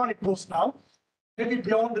 and so on. It goes now. Maybe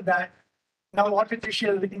beyond that, now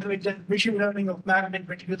artificial intelligence, machine learning of magnetic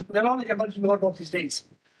materials, they're all emerging out of these days.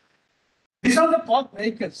 These are the top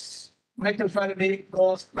makers: Michael Faraday,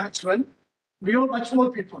 Gauss, Maxwell. We have much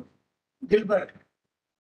more people: Gilbert,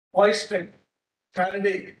 Oyster,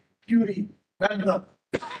 Faraday, Curie, Wagner.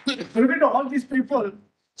 If you look at all these people,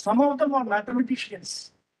 some of them are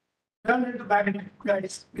mathematicians, turned into magnetic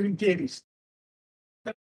guys giving theories.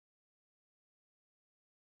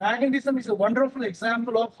 Magnetism is a wonderful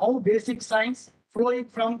example of how basic science, flowing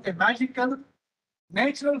from a magical,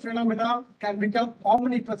 natural phenomena, can become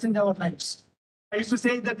omnipresent in our lives. I used to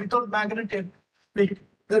say that without magnetism, we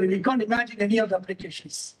can't imagine any of the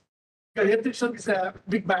applications. Because Earth itself is a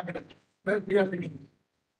big magnet where we are living.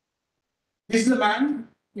 This is a man,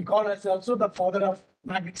 we call as also the father of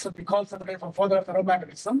magnetism. We call sometimes the father of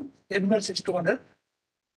ferromagnetism, Edmund 600.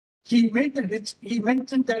 He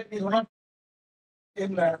mentioned that he's one of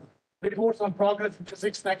in reports on progress in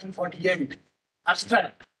physics 1948,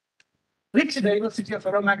 abstract, rich diversity of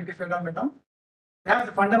ferromagnetic phenomena, has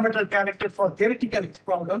a fundamental character for theoretical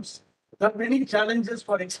problems. There are many challenges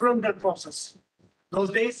for experimental process.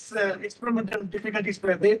 Those days, experimental difficulties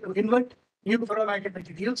were there to invent new ferromagnetic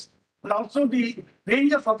materials, and also the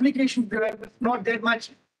range of applications were not that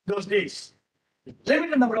much those days.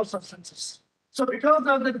 Limited number of substances. So because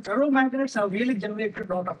of the ferromagnets have really generated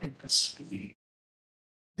a lot of interest.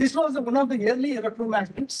 This was one of the early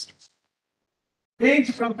electromagnets.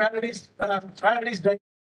 Page from Faraday's diagram,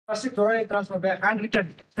 first chloride transfer by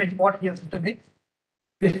handwritten, what he has written it.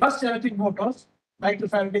 The first electric motors, Michael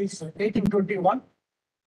Faraday's 1821.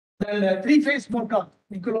 Then three-phase motor,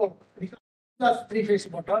 Niccolo three-phase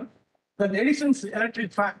motor. Then Edison's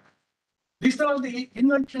electric fan. These are all the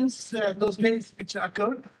inventions those days which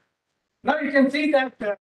occurred. Now you can see that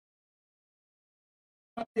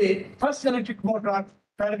the first electric motor,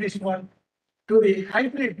 Faraday's one, to the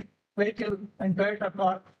hybrid vehicle and Toyota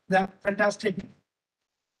car, the fantastic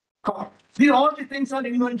car. These all the things are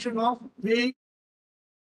invention of the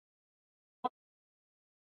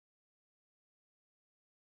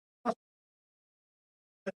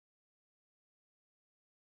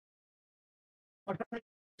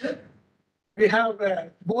we have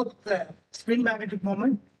both spin magnetic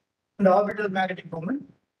moment and orbital magnetic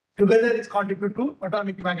moment. Together, it's contribute to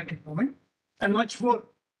atomic magnetic moment and much more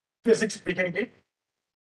physics behind it.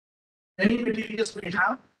 Many materials we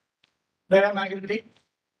have, diamagnetic,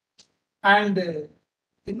 and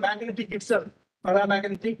in magnetic itself,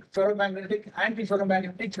 paramagnetic, ferromagnetic,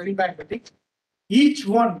 antiferromagnetic, ferrimagnetic. Each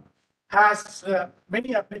one has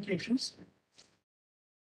many applications.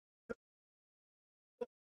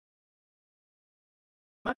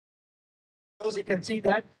 So you can see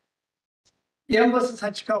that M versus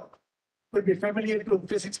H curve will be familiar to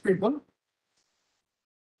physics people.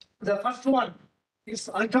 The first one is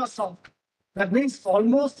ultra soft. That means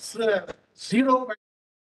almost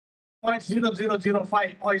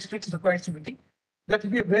 0.0005 oysters the coincidentally. That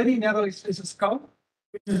will be a very narrow hysteresis curve,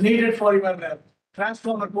 which is needed for your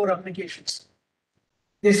transformer core applications.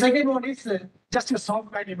 The second one is just a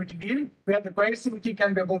soft magnetic material where the coercivity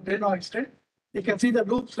can be about 10 oysters. You can see the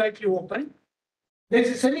loop slightly open. There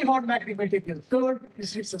is a semi-hot magnetic material. Third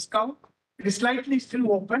hysteresis curve. It is slightly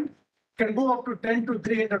still open. Can go up to 10 to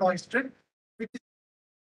 300 oysters, which is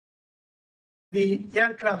the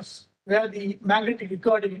aircrafts where the magnetic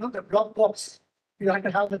recording, the block box, you have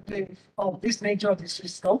to have the thing of this nature of this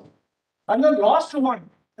scope. And the last one,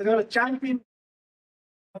 there a champion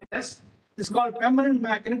test, is called permanent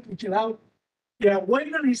magnet, which will have a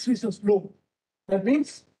wider hysteresis loop. That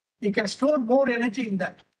means you can store more energy in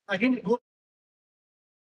that. Again, it goes.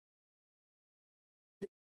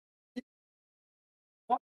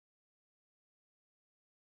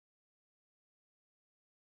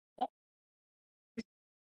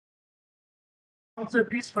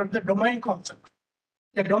 Concept is from the domain concept.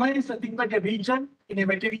 The domain is nothing but a region in a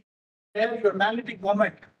material where your magnetic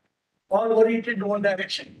moment all oriented in one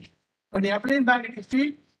direction. When you apply magnetic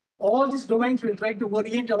field, all these domains will try to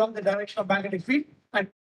orient along the direction of magnetic field and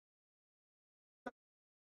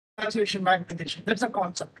translation magnetization. That's a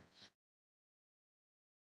concept.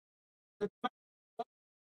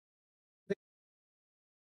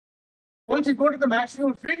 Once you go to the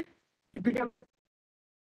maximum field, it becomes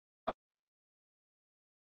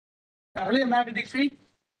apply magnetic field.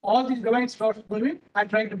 All these domains start moving and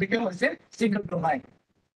trying to become a single domain.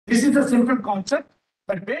 This is a simple concept,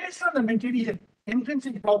 but based on the material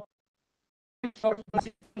intrinsic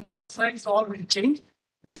properties, size all will change.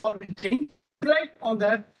 Like on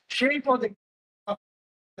the shape of the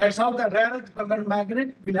That's how the rare earth permanent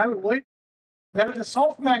magnet will have a wide, whereas the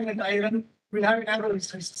soft magnet iron will have a narrow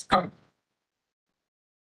hysteresis curve.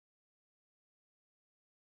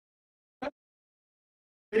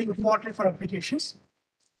 Very important for applications.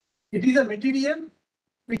 It is a material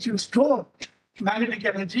which will store magnetic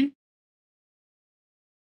energy.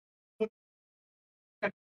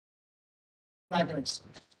 Magnets.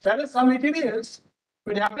 Whereas some materials,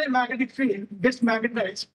 when you apply magnetic field, gets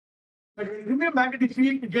magnetized, but when you remove magnetic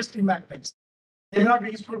field, it gets demagnetized. They may not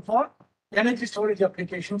be useful for energy storage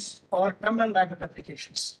applications or permanent magnet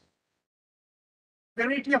applications.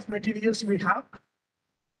 Variety of materials we have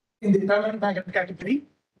in the permanent magnet category.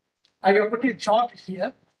 I have put a chart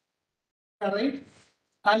here. Right?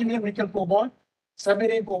 Aluminum, nickel, cobalt,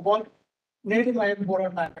 samarium, cobalt, native iron,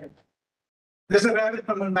 boron magnet. This is a rare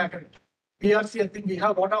permanent magnet. ARCI, I think we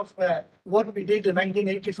have a lot of work we did in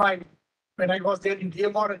 1985 when I was there in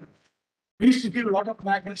DMR. We used to give a lot of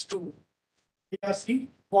magnets to ARCI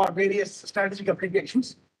for various strategic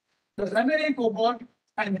applications. The samarium, cobalt,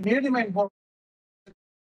 and the native iron, boron.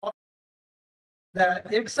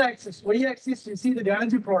 The x-axis, y-axis, you see the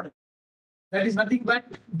energy product. That is nothing but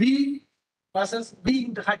B versus B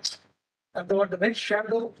into H. And the red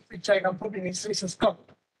shadow, which I have put in hysteresis curve.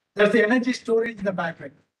 That's the energy storage in the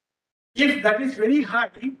magnet. If that is very high,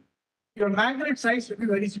 your magnet size will be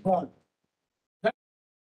very small.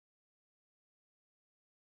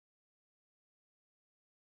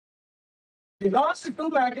 The last two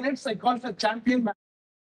magnets I call the champion magnets.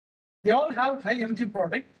 They all have high energy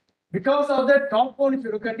product. Because of that top one, if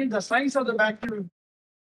you look at it, the size of the magnet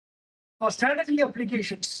for strategic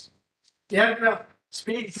applications, aircraft,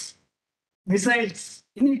 space, missiles,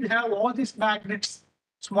 you need to have all these magnets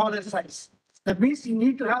smaller size. That means you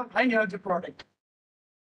need to have high energy product.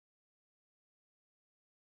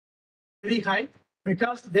 Very high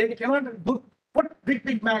because they cannot put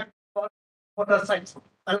big magnet for the size.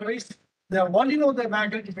 Otherwise, the volume of the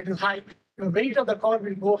magnet, if it is high, the weight of the car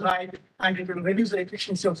will go high and it will reduce the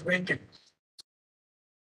efficiency of the vehicle.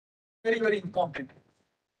 Very, very important.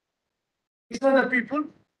 These are the people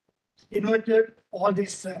invented all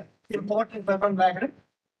these important permanent magnet.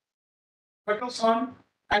 Gopalan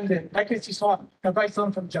and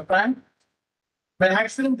Takaichi-san from Japan. By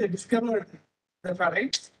accident, they discovered the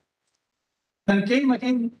ferrites. Then came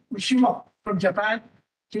again Mishima from Japan.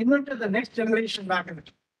 He invented the next generation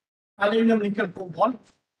magnet, aluminum, nickel, cobalt,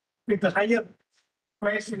 with a higher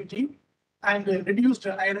coercivity and reduced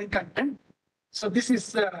iron content. So this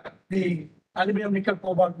is the aluminum, nickel,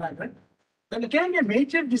 cobalt magnet. Then came a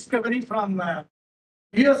major discovery from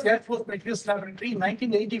US Air Force Materials Laboratory in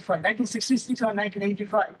 1985, 1966 or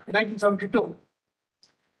 1985, 1972.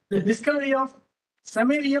 The discovery of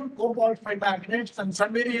samarium cobalt 5 magnets and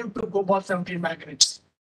samarium to cobalt 17 magnets.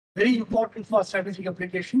 Very important for strategic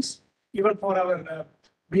applications, even for our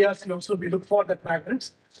BRC also, we look for that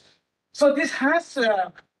magnets. So this has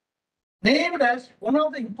named as one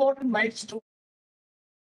of the important milestones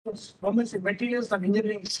in materials and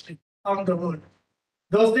engineering history around the world.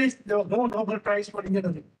 Those days, there was no Nobel Prize for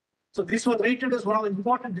engineering. So this was rated as one of the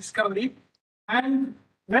important discovery. And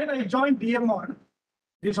when I joined DMR,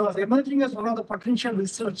 this was emerging as one of the potential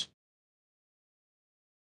research.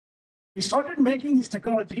 We started making this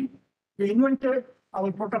technology. We invented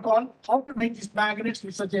our protocol, how to make these magnets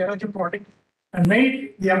with such an energy product, and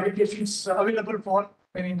made the applications available for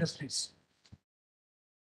many industries.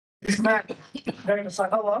 This man, Dr.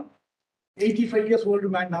 Sagawa, 85 years old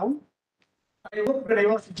man now. I worked when I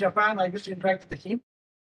was in Japan. I used to interact with him.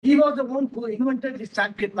 He was the one who invented this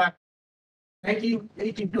champion magnet,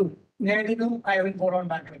 1982, neodymium iron boron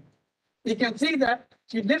magnet. You can see that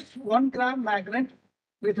he lifts 1 gram magnet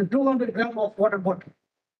with 200 grams of water bottle.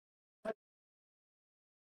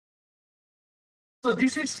 So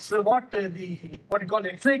this is what you call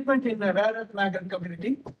excitement in the rare earth magnet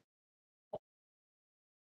community.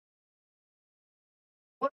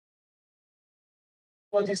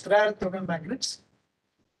 For these rare earth magnets,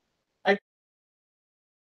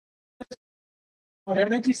 for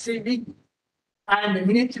energy saving and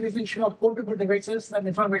miniaturization of portable devices and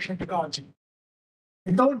information technology.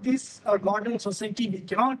 Without this, our modern society, we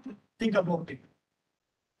cannot think about it.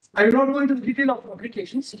 I will not go into the detail of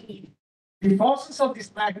applications. The process of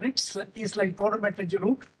these magnets is like photometallurgy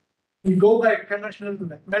route. We go by conventional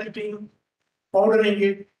melting, powdering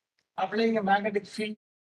it, applying a magnetic field,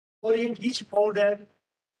 orient each powder,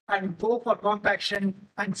 and go for compaction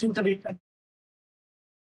and sinter it.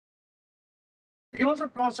 We also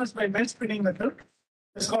process by melt spinning method.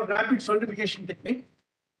 It's called rapid solidification technique.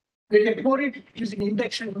 We can pour it using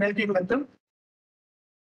induction melting method.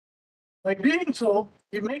 By doing so,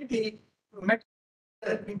 we make the metal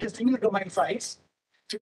into single domain size.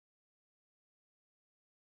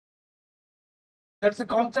 That's the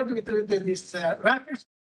concept with this rapid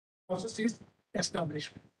process is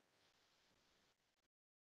established.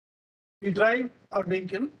 We drive our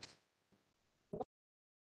vehicle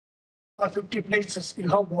or 50 places, you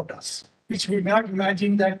have motors, which we may not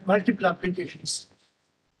imagine that multiple applications.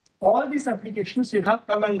 All these applications, you have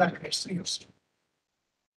common magnets used.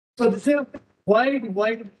 So this is a wide,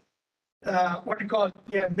 what you call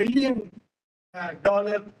 $1 billion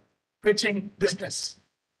pitching business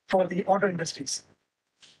for the auto industries.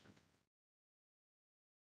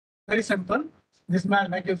 Very simple. This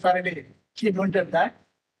man, Michael Faraday, he invented that.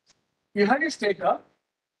 You have a stator,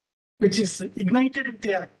 which is ignited with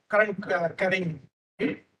a current carrying.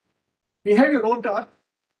 We have a rotor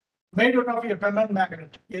made out of a permanent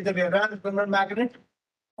magnet, either a rare permanent magnet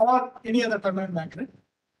or any other permanent magnet.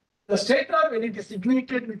 The stator, when it is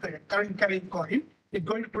ignited with a current carrying coil, is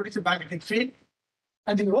going to produce a magnetic field.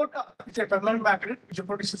 And the rotor is a permanent magnet which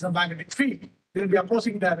produces a magnetic field. They will be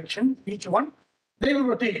opposing direction, each one. They will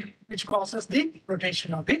rotate, which causes the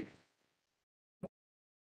rotation of the.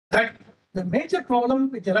 That the major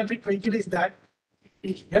problem with electric vehicle is that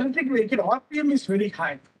the electric vehicle RPM is very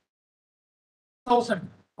high. 1,000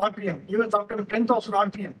 RPM, even sometimes 10,000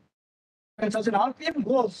 RPM. When such an RPM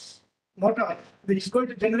goes, motor is going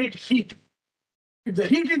to generate heat. If the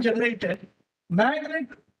heat is generated,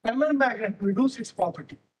 permanent magnet will lose its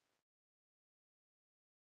property.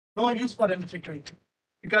 No use for electric vehicle.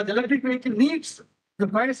 Because the electric vehicle needs the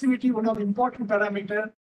coercivity, one of the important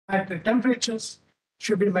parameters, at the temperatures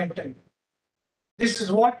should be maintained. This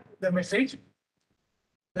is what the message.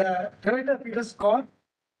 The Toyota Peters car,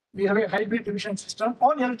 we have a hybrid division system.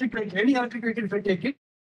 All electric vehicle, any electric vehicle, if you take it,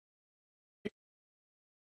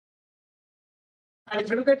 and if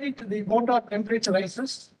you look at it, the motor temperature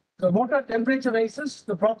rises. The motor temperature rises,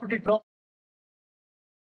 the property drops.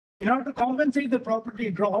 In order to compensate the property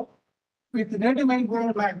drop with the neodymium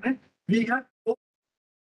boron magnet, we have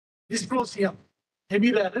dysprosium,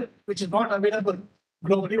 heavy rare, which is not available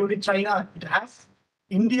globally, only China it has.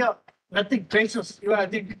 India, nothing traces. I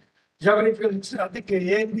think geographical, I think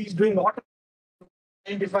AMB is doing a lot to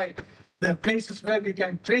identify the places where we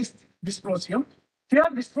can trace dysprosium. If you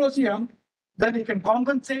have dysprosium, then you can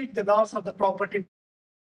compensate the loss of the property.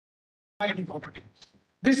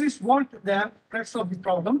 This is what the crux of the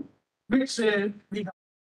problem, which we have.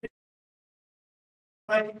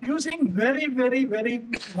 By using very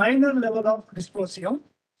minor level of dysprosium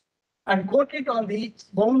and coat it on the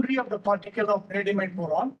boundary of the particle of neodymium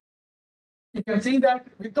boron, you can see that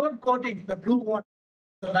without coating the blue one,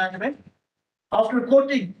 the magnet, after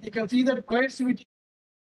coating, you can see that coercivity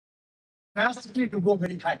drastically to go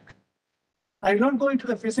very high. I don't go into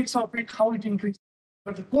the physics of it, how it increases,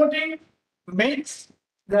 but the coating makes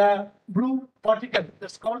the blue particle,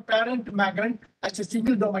 that's called parent magnet, as a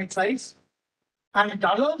single domain size, and it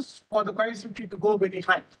allows for the coercivity to go very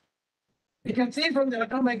high. You can see from the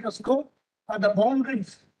electron microscope the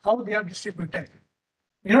boundaries, how they are distributed.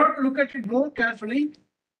 In order to look at it more carefully,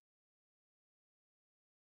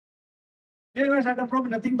 here is atom probe,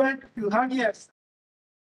 nothing but you have yes,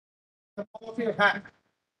 the of your hand,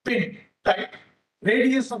 pin type,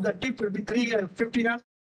 radius of the tip will be 350 nanometers.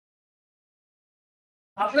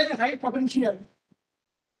 Apply a high potential.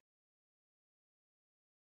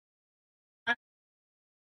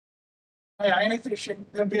 Ionization,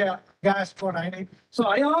 there will be a gas for ionization. So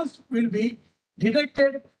ions will be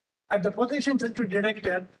detected at the positions that you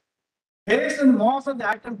detected based on the mass of the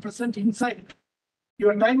atom present inside.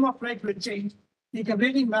 Your time of flight will change. You can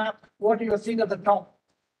really map what you are seeing at the top.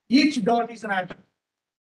 Each dot is an atom.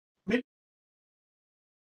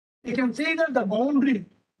 You can see that the boundary,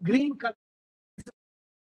 green color,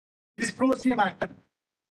 dysprosium atom.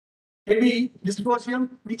 Heavy dysprosium,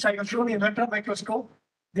 which I have shown in electron microscope,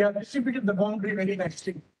 they are distributed the boundary very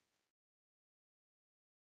nicely.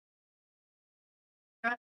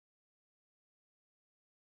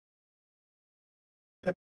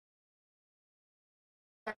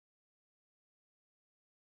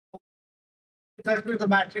 With the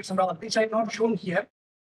matrix and all, which I have not shown here.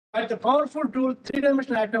 But the powerful tool,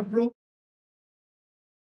 three-dimensional atom proof,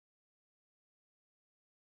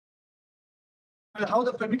 and how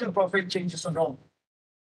the chemical profile changes and all.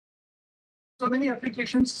 So many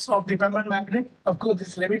applications of the permanent magnet. Of course,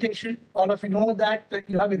 this levitation. All of you know that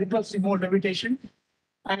you have a repulsive mode levitation,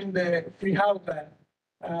 and we have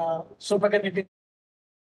superkinetic.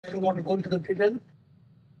 I don't want to go into the detail.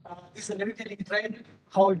 This is a levitating trend,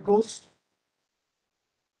 how it goes.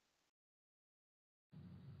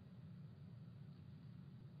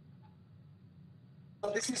 So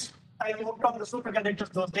this is I worked on the superconductors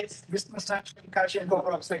those days, business transition, calcium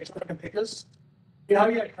copper oxide superconductors. You have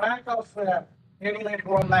a track of 89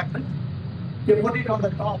 boron magnet. You put it on the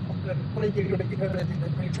top of the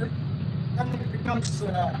temperature, then it becomes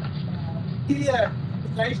a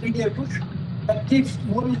slight linear push that keeps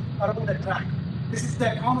moving around the track. This is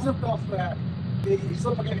the concept of the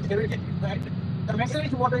superconductivity. Right? The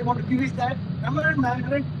message what I want to give is that permanent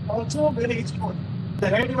magnet also very useful. The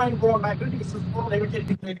radioactive boron magnet is for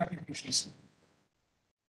levitating plate applications.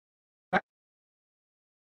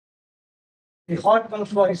 The hot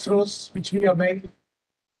ones for ISROs, which we have made,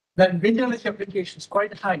 then wind energy applications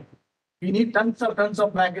quite high. We need tons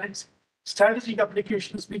of magnets, strategic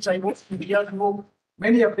applications, which I work in DRDO,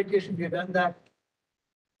 many applications we have done that.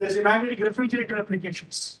 There's a magnetic refrigerator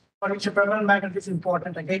applications, for which a permanent magnet is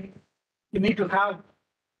important. Again, you need to have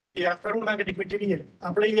a ferromagnetic material,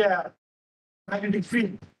 apply a magnetic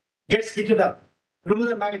field, gets heated up, remove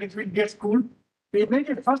the magnetic field, gets cooled. We made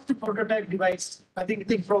a first prototype device. I think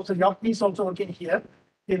Professor Yopni is also working here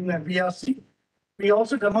in VRC. We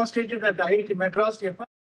also demonstrated at the IIT Madras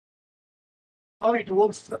how it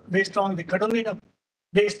works based on the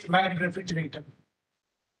gadolinium-based magnetic refrigerator.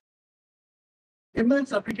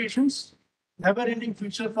 Immense applications, never-ending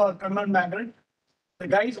future for permanent magnet. The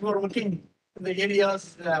guys who are working in the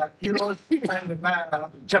areas, Europe and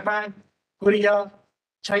Japan, Korea,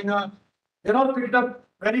 China, they're all picked up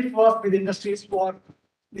very fast with industries for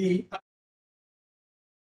the.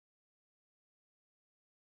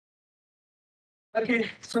 Okay,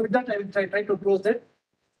 so with that, I will try to close that.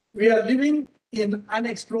 We are living in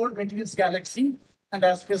unexplored materials galaxy, and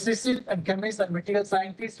as physicists and chemists and material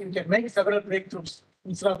scientists, we can make several breakthroughs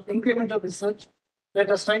instead of incremental research. Let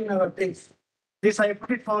us try in our pace. This I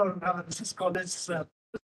put it for this is called as.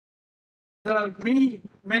 There are many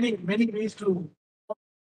ways to.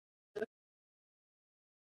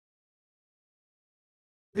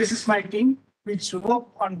 This is my team, which work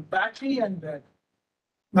on battery and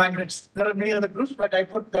magnets. There are many other groups, but I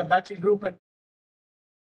put the battery group and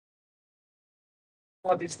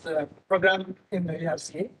for this program in the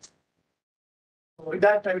ARCA. With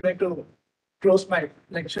that, I would like to close my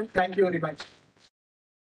lecture. Thank you very much.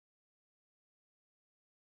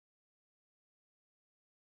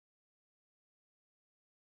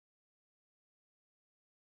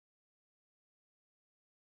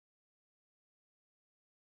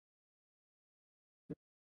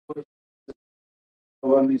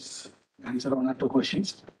 One is answer one or two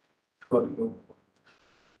questions. For you.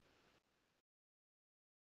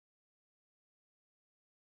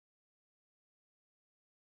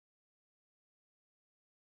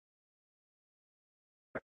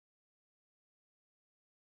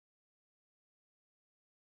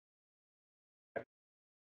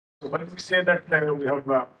 So when we say that we have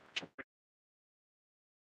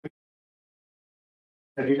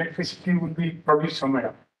the electricity will be produced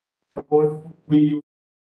somewhere, suppose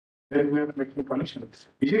then we are making pollution.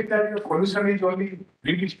 Is it that the pollution is only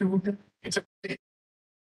redistributed? It's a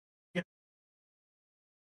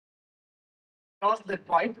cross that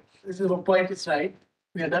point. This is one point is right.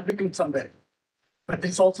 We are not becoming somewhere. But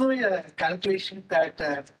there's also a calculation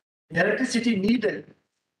that electricity needed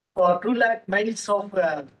for 2 lakh miles of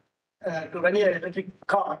to run an electric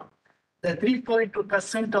car, the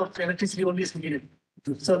 3.2% of electricity only is needed.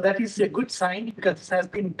 So that is a good sign because this has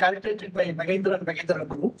been calculated by Mahendra and Mahendra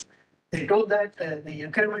Group. They told that the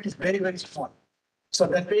requirement is very small. So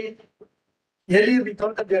that way, earlier we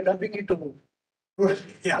thought that they are dumping it to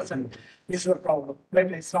yes, and this is a problem,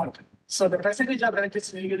 but it's not. So the percentage of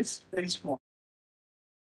electricity needed is very small.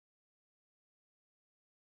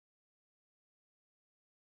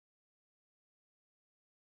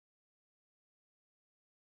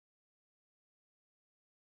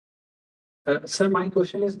 Sir, my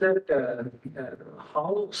question is that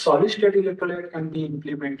how solid state electrolyte can be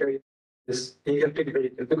implemented in this electric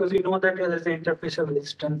vehicle? Because we know that there's an interface of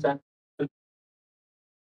resistance and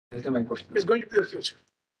that's my question. It's going to be the future.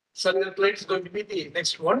 Solid electrolyte is going to be the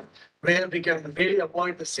next one where we can really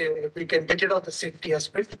avoid the same, we can get rid of the safety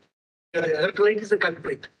aspect. The electrolyte is a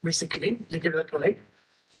culprit, basically, liquid electrolyte.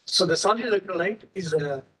 So the solid electrolyte is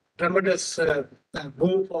a tremendous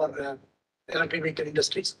boom for electric vehicle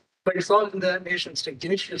industries, but it's all in the nascent stage,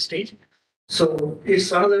 initial stage. So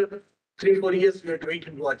it's another 3-4 years we have to wait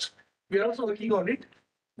and watch. We are also working on it,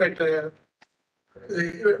 but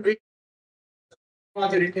we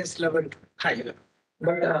want the readiness level higher.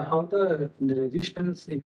 But how the resistance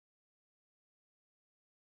is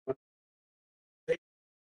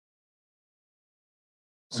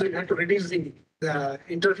So you have to reduce the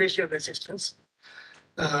interfacial resistance.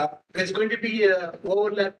 There's going to be a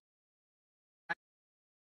overlap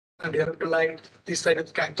and electrolyte, this kind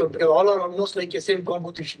of cathode, because all are almost like the same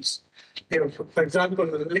compositions. You know, for example,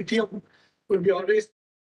 lithium will be always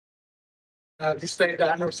this side,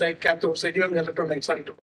 the anode side, cathode side, even electrolyte side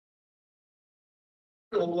to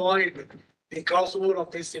avoid the crossover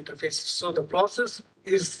of these interfaces. So the process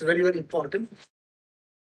is very, very important.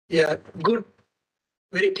 Yeah, good,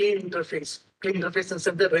 very clean interface. Clean interface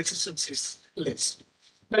and the resistance is less.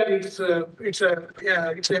 But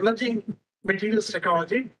it's emerging materials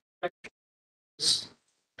technology.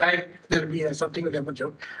 Time there will be something will emerge.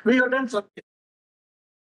 We have done something.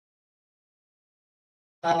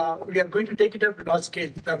 We are going to take it up to large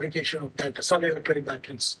scale fabrication of that solid electric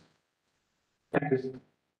batteries. Thank you, sir.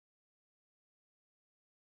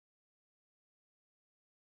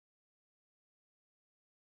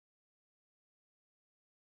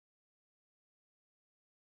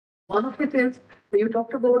 One of it is, you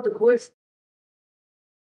talked about the course.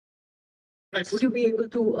 Would you be able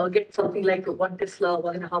to get something like 1 Tesla,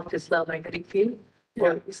 1.5 Tesla magnetic field?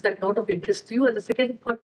 Or is that not of interest to you? And the second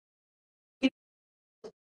part,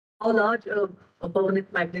 how large a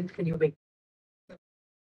permanent magnet can you make?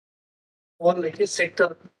 Or like a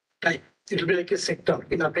sector type. It will be like a sector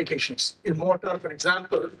in applications. In motor, for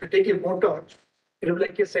example, if you take a motor, it will be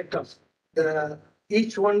like a sector.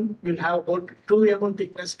 Each one will have about 2 mm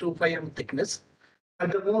thickness to 5 mm thickness.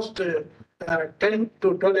 At the most 10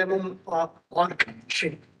 to 12 mm arc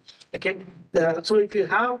shape. Okay. So if you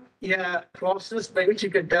have a process by which you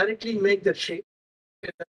can directly make the shape.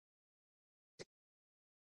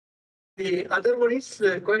 The other one is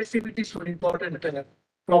coercivity is an important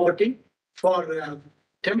property for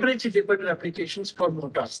temperature dependent applications for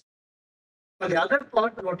motors. But the other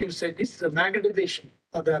part, what you said is the magnetization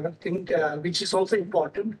of the other thing, which is also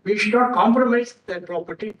important. We should not compromise that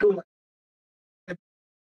property too much.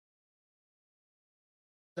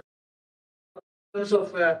 In terms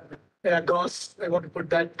of gas, I want to put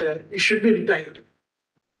that it should be retired.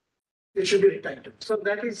 It should be retired. So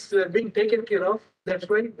that is being taken care of. That's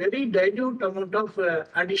why very dilute amount of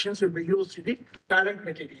additions will be used in the parent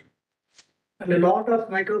material. And a lot of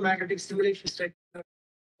micromagnetic stimulation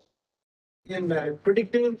in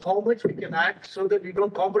predicting how much we can add so that we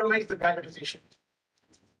don't compromise the magnetization.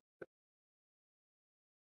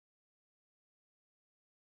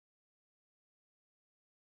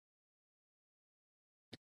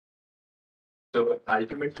 So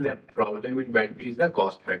ultimately, the problem with battery is the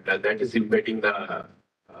cost factor that is impacting the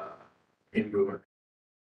improvement.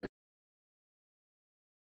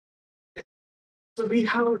 So we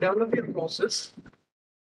have developed a process,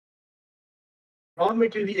 raw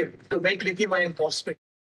material to make lithium ion phosphate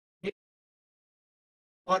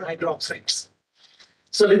or hydroxides.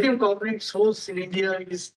 So lithium carbonate source in India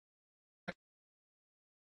is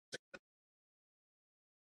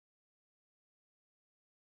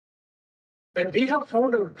but we have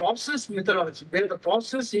found a process methodology where the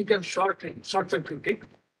process you can short circuit it.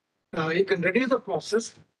 You can reduce the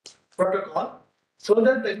process protocol so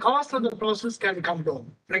that the cost of the process can come down.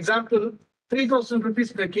 For example, 3,000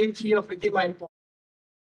 rupees per kg of lithium ion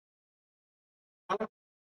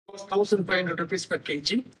cost 1,500 rupees per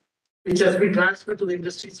kg, which has been transferred to the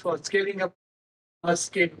industries for scaling up a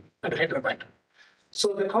scale at Hyderabad.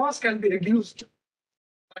 So the cost can be reduced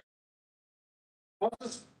by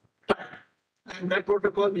process time, and that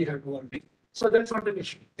protocol we have already. So that's not an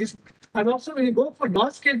issue. This and also when you go for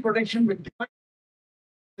large scale production with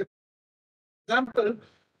example,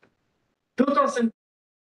 2000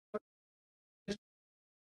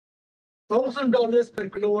 $1,000 per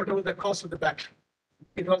kilowatt hour the cost of the battery.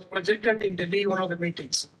 It was projected in Delhi one of the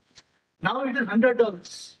meetings. Now it is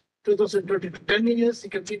 $100. 2020, 10 years, you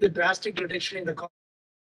can see the drastic reduction in the cost.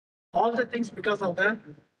 All the things because of the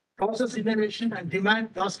process innovation and demand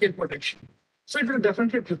large scale production. So it will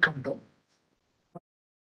definitely come down.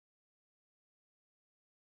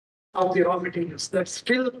 Of the raw materials, that's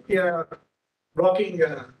still a blocking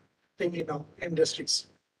thing in our industries.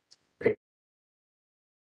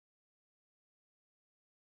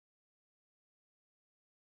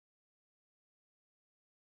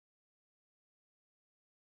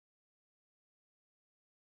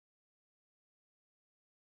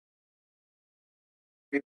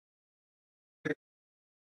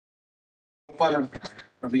 Gopalan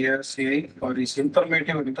from the ARCI for his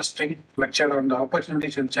informative and interesting lecture on the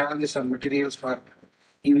opportunities and challenges and materials for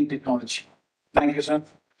EV technology. Thank you, sir.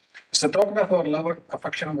 It's a token of our love,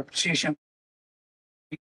 affection, and appreciation.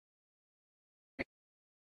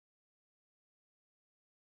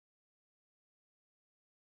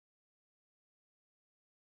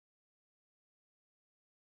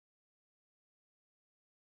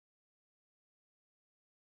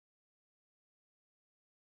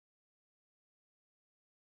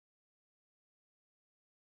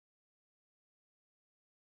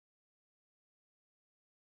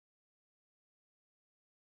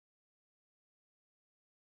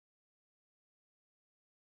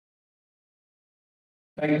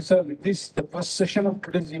 Thank you, sir. With this, the first session of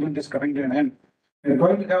today's event is coming to an end. We're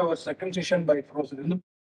going to have our second session by Professor Indu.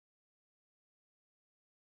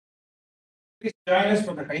 Please join us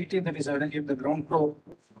for the high tea that is arranged in the ground floor.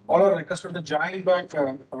 All are requested to join back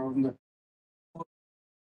on the